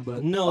question,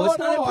 but No, it's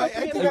not I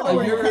inappropriate think at I know what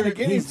all. you're kind of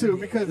getting He's- to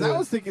because I yeah.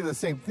 was thinking the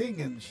same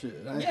thing and shit.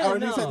 Yeah, Or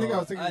at least I think I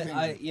was thinking the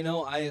same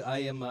thing. I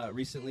am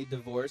recently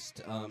divorced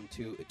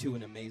to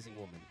an amazing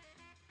woman.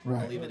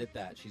 Right. I'll leave it at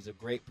that. She's a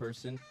great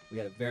person. We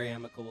had a very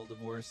amicable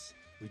divorce.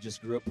 We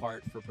just grew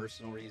apart for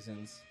personal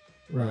reasons.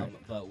 Right.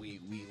 But we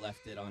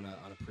left it on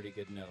a pretty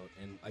good note,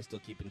 and I still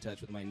keep in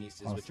touch with my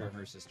nieces, which are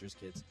her sister's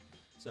kids.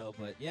 So,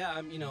 but yeah,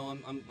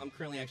 I'm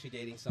currently actually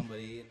dating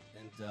somebody,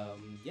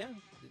 and yeah,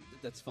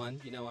 that's fun.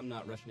 I'm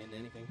not rushing into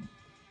anything.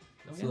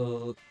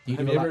 So, You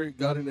have do you a lot- ever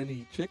gotten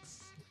any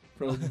chicks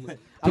from?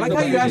 I like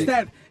how you asked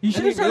that. You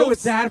should have started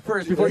with that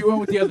first before you went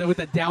with the other with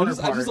the downer I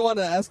part. just want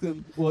to ask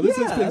him. Well, this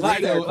is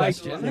like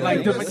question.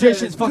 the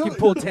magician's fucking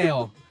pull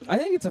tail. I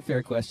think it's a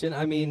fair question.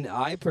 I mean,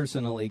 I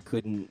personally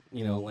couldn't,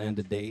 land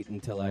a date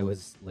until I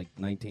was like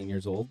 19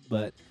 years old,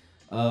 but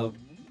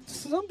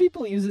some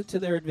people use it to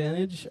their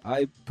advantage.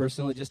 I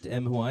personally just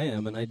am who I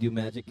am, and I do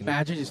magic. And,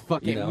 Magic is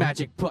fucking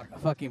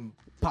fucking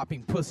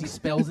popping pussy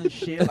spells and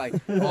shit like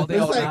all day,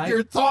 It's all like night.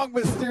 your tongue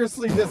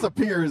mysteriously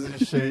disappears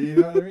and shit. You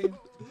know what I mean?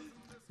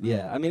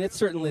 Yeah, I mean, it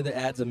certainly that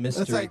adds a That's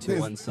mystery like to this,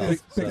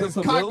 oneself. this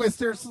so. cock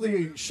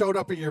mysteriously showed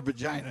up in your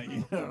vagina.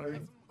 You know what I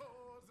mean?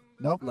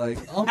 Nope. Like,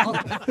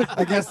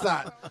 I guess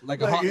not.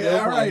 Like a hot yeah,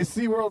 milk, all right, like-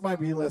 SeaWorld might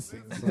be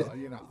listening, so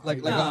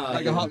like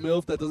a hot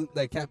milf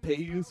that can't pay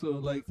you. So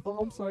like, oh,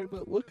 I'm sorry,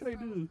 but what can I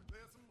do?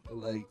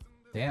 Like,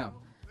 damn.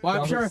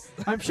 Well, That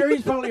I'm sure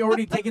he's probably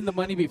already taking the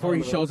money before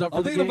he shows up for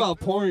I'm the thinking gig. about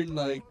porn.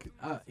 Like,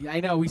 I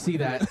know we see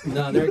that.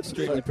 No, they're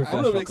extremely I'm gonna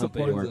professional make some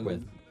company to porns work of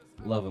with.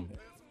 Love them.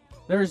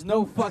 There's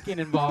no fucking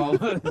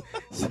involved.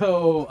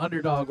 So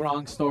underdog,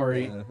 wrong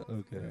story.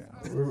 okay.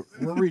 We're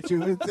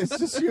reaching. It's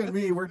just you and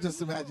me. We're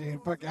just imagining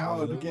fucking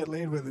how to get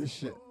laid with this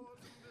shit.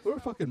 We're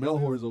fucking male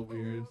whores over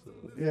here. So.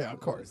 Yeah, of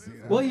course. You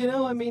know.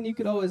 Well, I mean, you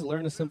could always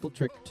learn a simple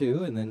trick or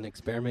two and then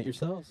experiment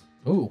yourselves.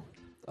 Ooh.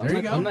 There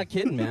you go. I'm not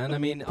kidding, man. I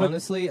mean,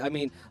 honestly, I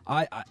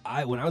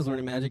when I was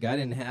learning magic, I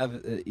didn't have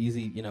an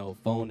easy,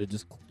 phone to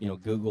just,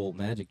 Google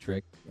magic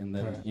trick and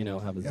then,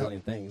 Right. have a Yeah.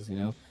 zillion things,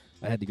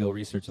 I had to go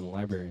research in the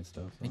library and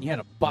stuff. And you had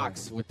a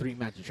box with 3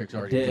 magic tricks I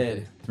already.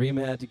 did 3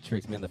 magic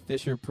tricks, man. The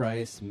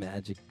Fisher-Price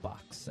magic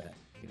box set.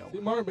 See,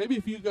 Mark, maybe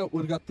if you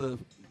would have got the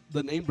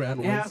name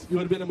brand Yeah. ones, you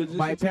would have been a magician.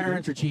 My too,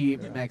 parents right? are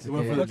cheap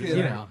Mexican.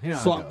 You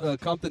know.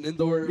 Compton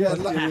Indoor. Yeah,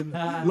 fucking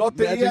Loteria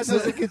magic set.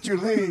 doesn't get you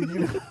laid. You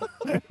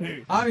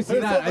know?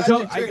 Obviously There's not. no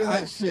I magic trick in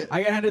that shit.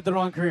 got handed the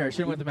wrong career. I should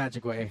have went the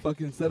magic way.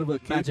 Fucking instead of a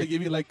cape, Magic they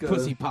give you like a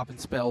pussy popping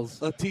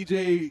spells. a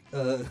TJ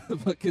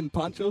fucking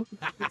poncho.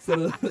 Instead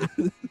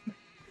of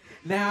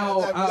Now,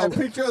 that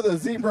picture of the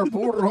zebra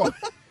burro.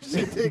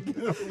 Shit, they get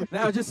him.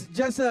 now, just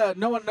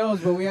no one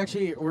knows, but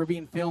we're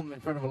being filmed in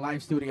front of a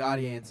live studio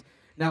audience.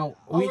 Now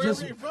we we're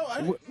just being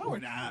no, we're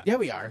not. yeah,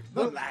 we are.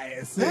 Don't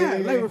lie. Yeah,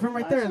 like, we're from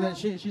right there, and then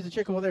she's a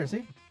chick over there.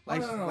 See,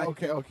 like, no.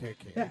 like- Okay.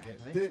 Yeah.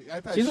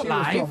 I thought she's she was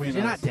alive. filming She's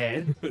us. not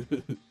dead.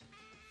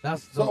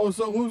 That's So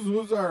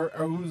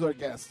who's our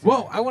guest?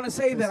 Well, I want to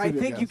say that I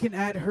Studio think you guest. can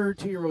add her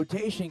to your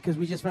rotation because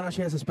we just found out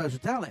she has a special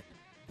talent.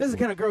 This is the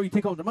kind of girl you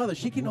take home to mother.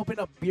 She can open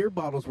up beer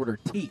bottles with her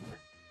teeth.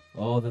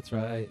 Oh, that's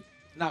right.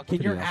 Now, can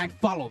Pretty your awesome. act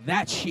follow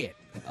that shit?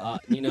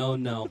 No.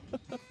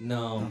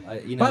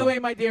 By the way,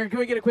 my dear, can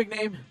we get a quick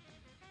name?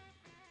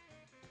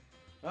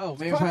 Oh,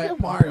 maybe Fucking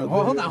Mario,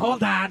 Oh, dude.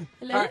 hold on.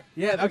 Hello? All right.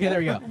 Yeah, okay, there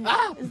we go.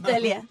 It's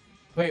Delia.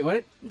 Wait,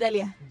 what?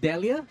 Delia.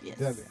 Delia? Yes.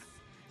 Delia.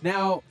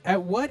 Now,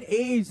 at what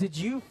age did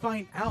you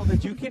find out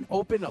that you can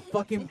open a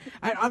fucking...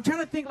 I'm trying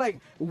to think, like,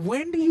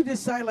 when do you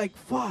decide, like,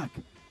 fuck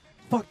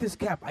this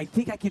cap. I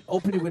think I can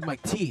open it with my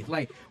teeth.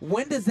 Like,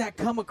 when does that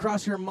come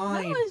across your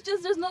mind? No, it's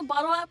just there's no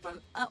bottle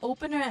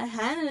opener at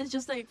hand, and it's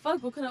just like,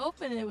 fuck, what could I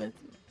open it with?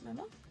 My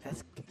mouth?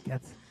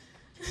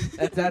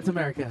 That's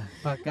America.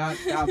 Fuck, God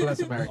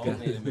bless America.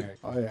 Only in America.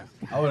 Oh yeah.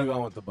 I would have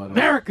gone with the butter.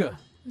 America!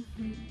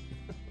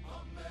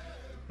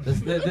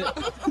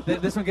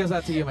 This one goes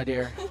out to you, my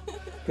dear.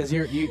 Because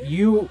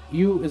you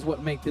is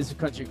what make this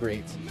country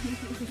great.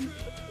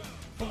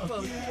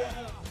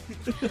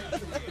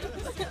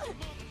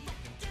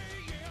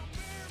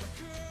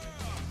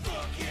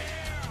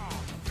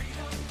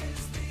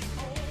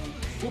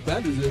 What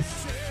band is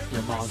this?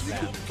 Your mom's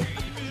band.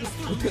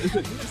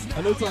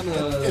 I know it's on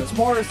It's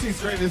Morrissey's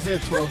greatest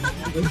hits, bro.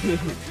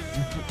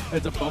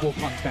 It's a bubble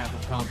punk band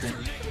from Compton.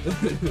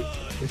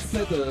 It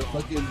said the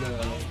fucking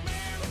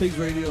Pigs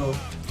Radio.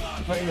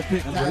 Playing the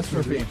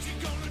Pictastrophe.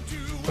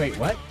 Wait,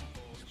 what?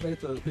 Right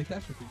at the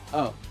Pictastrophe.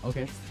 Oh,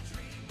 okay.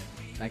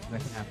 That can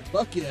happen.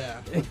 Fuck yeah.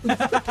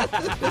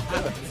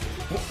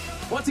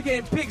 Once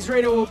again, Pigs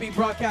Radio will be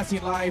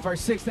broadcasting live our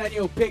 6th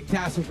annual Pig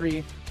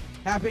Tassery,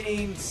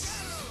 happening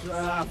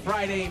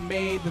Friday,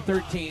 May the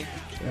 13th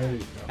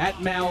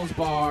at Mal's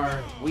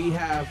Bar. We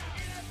have,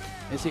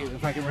 let's see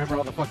if I can remember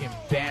all the fucking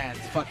bands.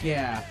 Fuck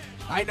yeah.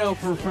 I know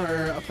for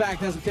a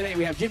fact as of today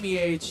we have Jimmy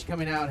H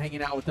coming out,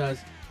 hanging out with us.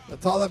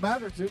 That's all that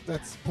matters, dude.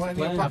 That's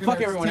plenty of fucking fuck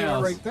everyone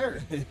else right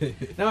there.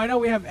 Now I know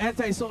we have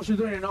Antisocial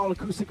doing an all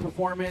acoustic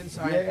performance.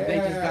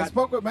 I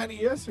spoke with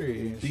Manny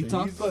yesterday.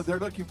 Detox. They're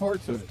looking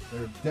forward to it.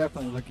 They're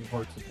definitely looking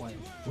forward to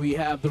playing. We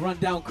have the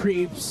Rundown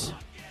Creeps.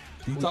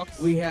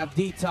 Detox. We have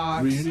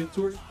Detox. Reunion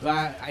tour.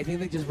 I think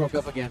they just broke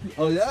up again.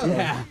 Oh yeah.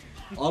 Yeah.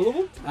 All of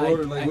them?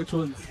 Or which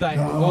ones?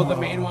 Well, the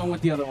main one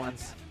with the other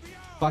ones.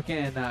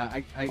 Fucking.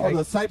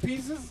 The side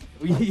pieces.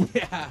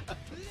 Yeah.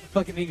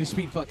 Fucking English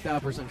speed fucked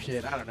up or some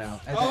shit. I don't know.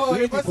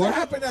 It must have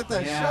happened at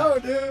that show,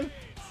 dude.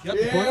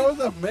 It was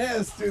a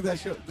mess, dude. That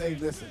show. They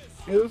listen.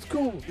 It was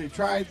cool. They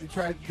tried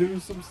to do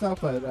some stuff,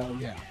 but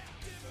yeah.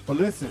 But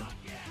listen,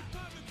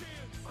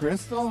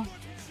 Crystal.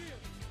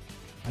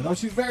 I know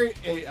she's a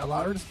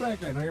lot of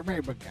respect. I know you're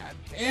married, but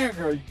goddamn,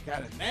 girl, you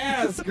got an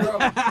ass, girl.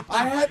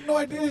 I had no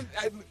idea.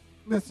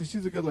 Listen,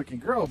 she's a good-looking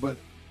girl, but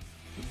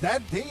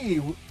that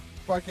day.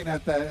 Fucking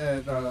at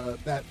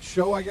that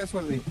show, I guess,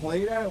 where they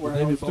played at, where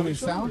I was doing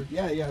sound.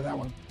 Yeah, that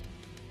one.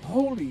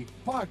 Holy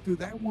fuck, dude,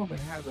 that woman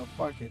has a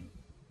fucking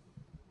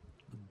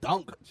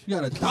dunk. She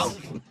got a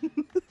dunk.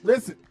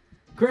 Listen,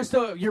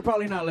 Crystal, you're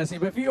probably not listening,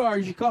 but if you are,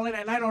 you should call in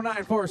at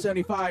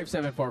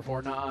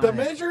 909-475-7449. The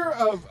measure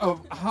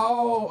of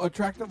how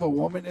attractive a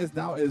woman is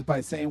now is by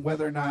saying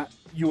whether or not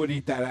you would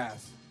eat that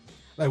ass.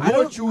 Like,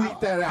 would you eat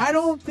that ass? I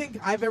don't think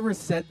I've ever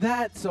said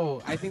that,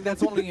 so I think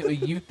that's only a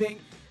you thing.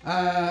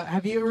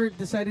 Have you ever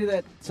decided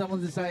that someone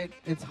decided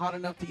it's hot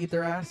enough to eat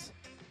their ass?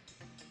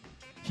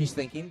 She's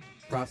thinking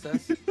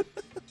process.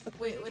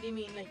 Wait, what do you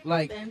mean?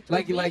 Like them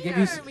if me you or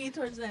me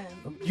towards them?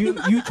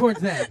 You towards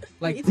them.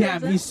 Like, Me damn,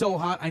 towards them? he's so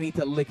hot, I need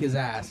to lick his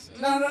ass.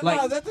 No,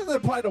 Like- that doesn't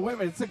apply to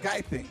women. It's a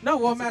guy thing. No,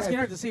 well, I'm It's a asking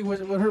guy her to see what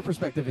her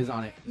perspective is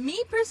on it.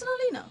 Me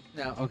personally, no.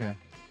 No, okay.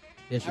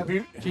 Yeah, Have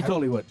you- she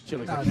totally would. She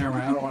looks No, like never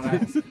mind. I don't want to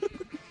ask.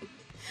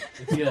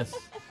 Yes.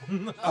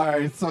 All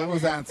right, so it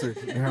was answered.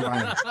 Never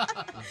mind.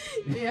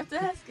 You have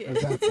to ask It was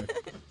it. answered.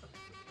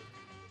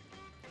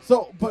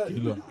 So, but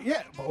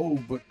yeah,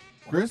 but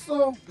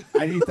Crystal,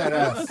 I eat that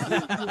ass.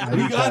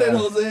 We got it,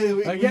 Jose.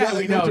 We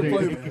know, your dude.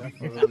 point.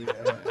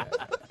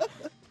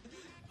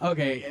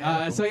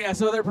 Okay,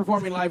 so they're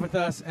performing live with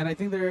us, and I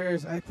think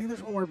there's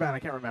one more band I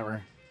can't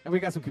remember, and we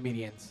got some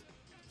comedians.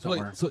 So,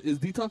 wait, so is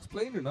Detox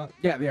playing or not?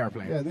 Yeah, they are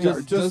playing. Yeah, they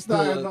are. Just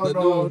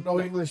no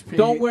English.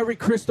 Don't worry,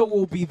 Crystal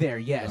will be there.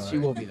 Yes, she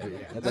will be there. Yeah.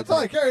 That's all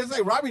I care. It's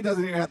like Robbie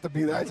doesn't even have to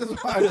be there. I just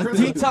want Crystal.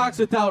 Detox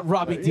without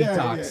Robbie Yeah,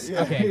 Detox.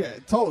 yeah, okay. yeah.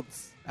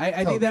 Totes.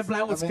 I think that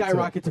plan would I'm into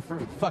skyrocket to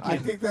fucking. I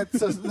think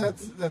that's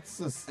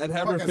And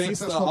have her face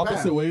the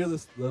opposite way of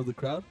the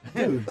crowd?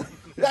 Dude.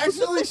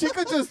 Actually, she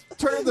could just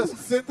turn the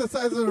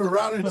synthesizer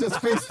around and just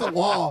face the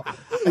wall.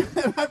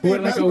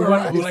 With like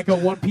a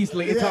one-piece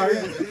leotard.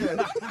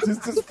 Yeah.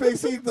 just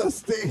facing the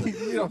stage,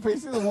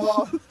 facing the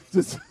wall.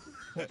 Just,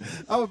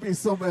 I would be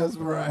so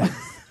mesmerized.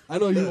 I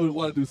know you would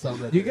want to do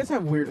something that You guys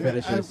have weird I'm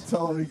fetishes.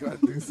 totally going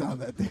to do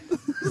sound that day.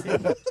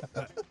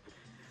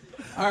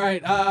 All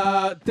right.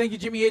 Thank you,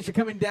 Jimmy H, for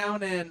coming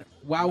down and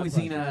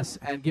wowing us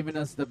and giving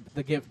us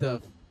the gift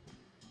of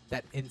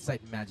that inside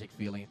magic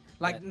feeling.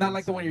 Like, not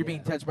like the one you're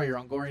being touched by your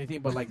uncle or anything,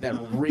 but like that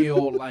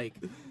real, like,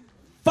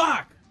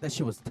 fuck! That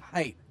shit was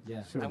tight.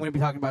 Yeah. I'm going to be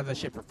talking about that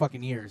shit for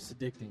fucking years.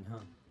 Addicting, huh?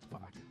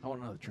 Fuck. I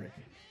want another trick.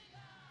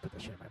 Put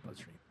that shit in my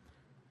bloodstream.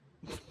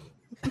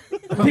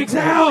 Pigs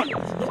out!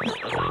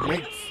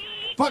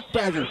 Fuck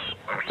Badger.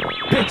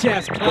 Bitch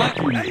ass cunt,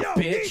 you Hey, yo,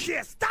 bitch.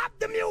 DJ, stop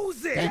the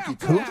music. Thank you,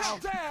 Coach.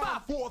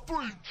 5, 4,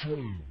 3,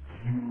 2.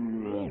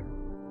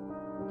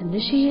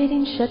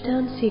 Initiating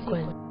shutdown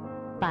sequence.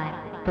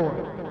 5,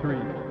 4, 3,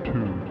 2,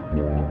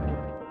 1.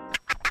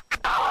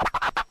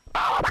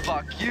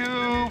 Fuck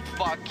you,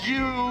 fuck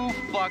you,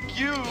 fuck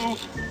you.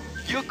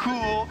 You're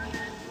cool.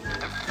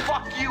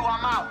 Fuck you,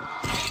 I'm out.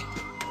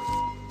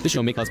 This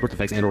show may cause birth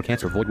defects and/or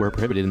cancer. Void where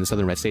prohibited in the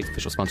Southern Red States.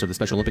 Official sponsor of the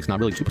Special Olympics. Not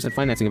really. 2%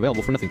 financing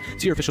available for nothing.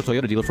 See your official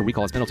Toyota dealer for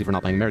recall as penalty for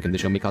not buying American.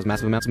 This show may cause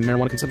massive amounts of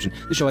marijuana consumption.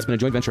 This show has been a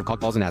joint venture of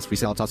cockballs and ass. Free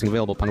salad tossing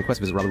available upon request.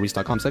 Visit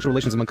robertreese.com. Sexual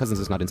relations among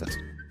cousins is not incest.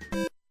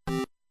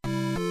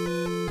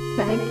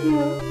 Thank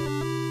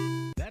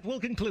you. That will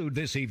conclude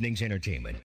this evening's entertainment.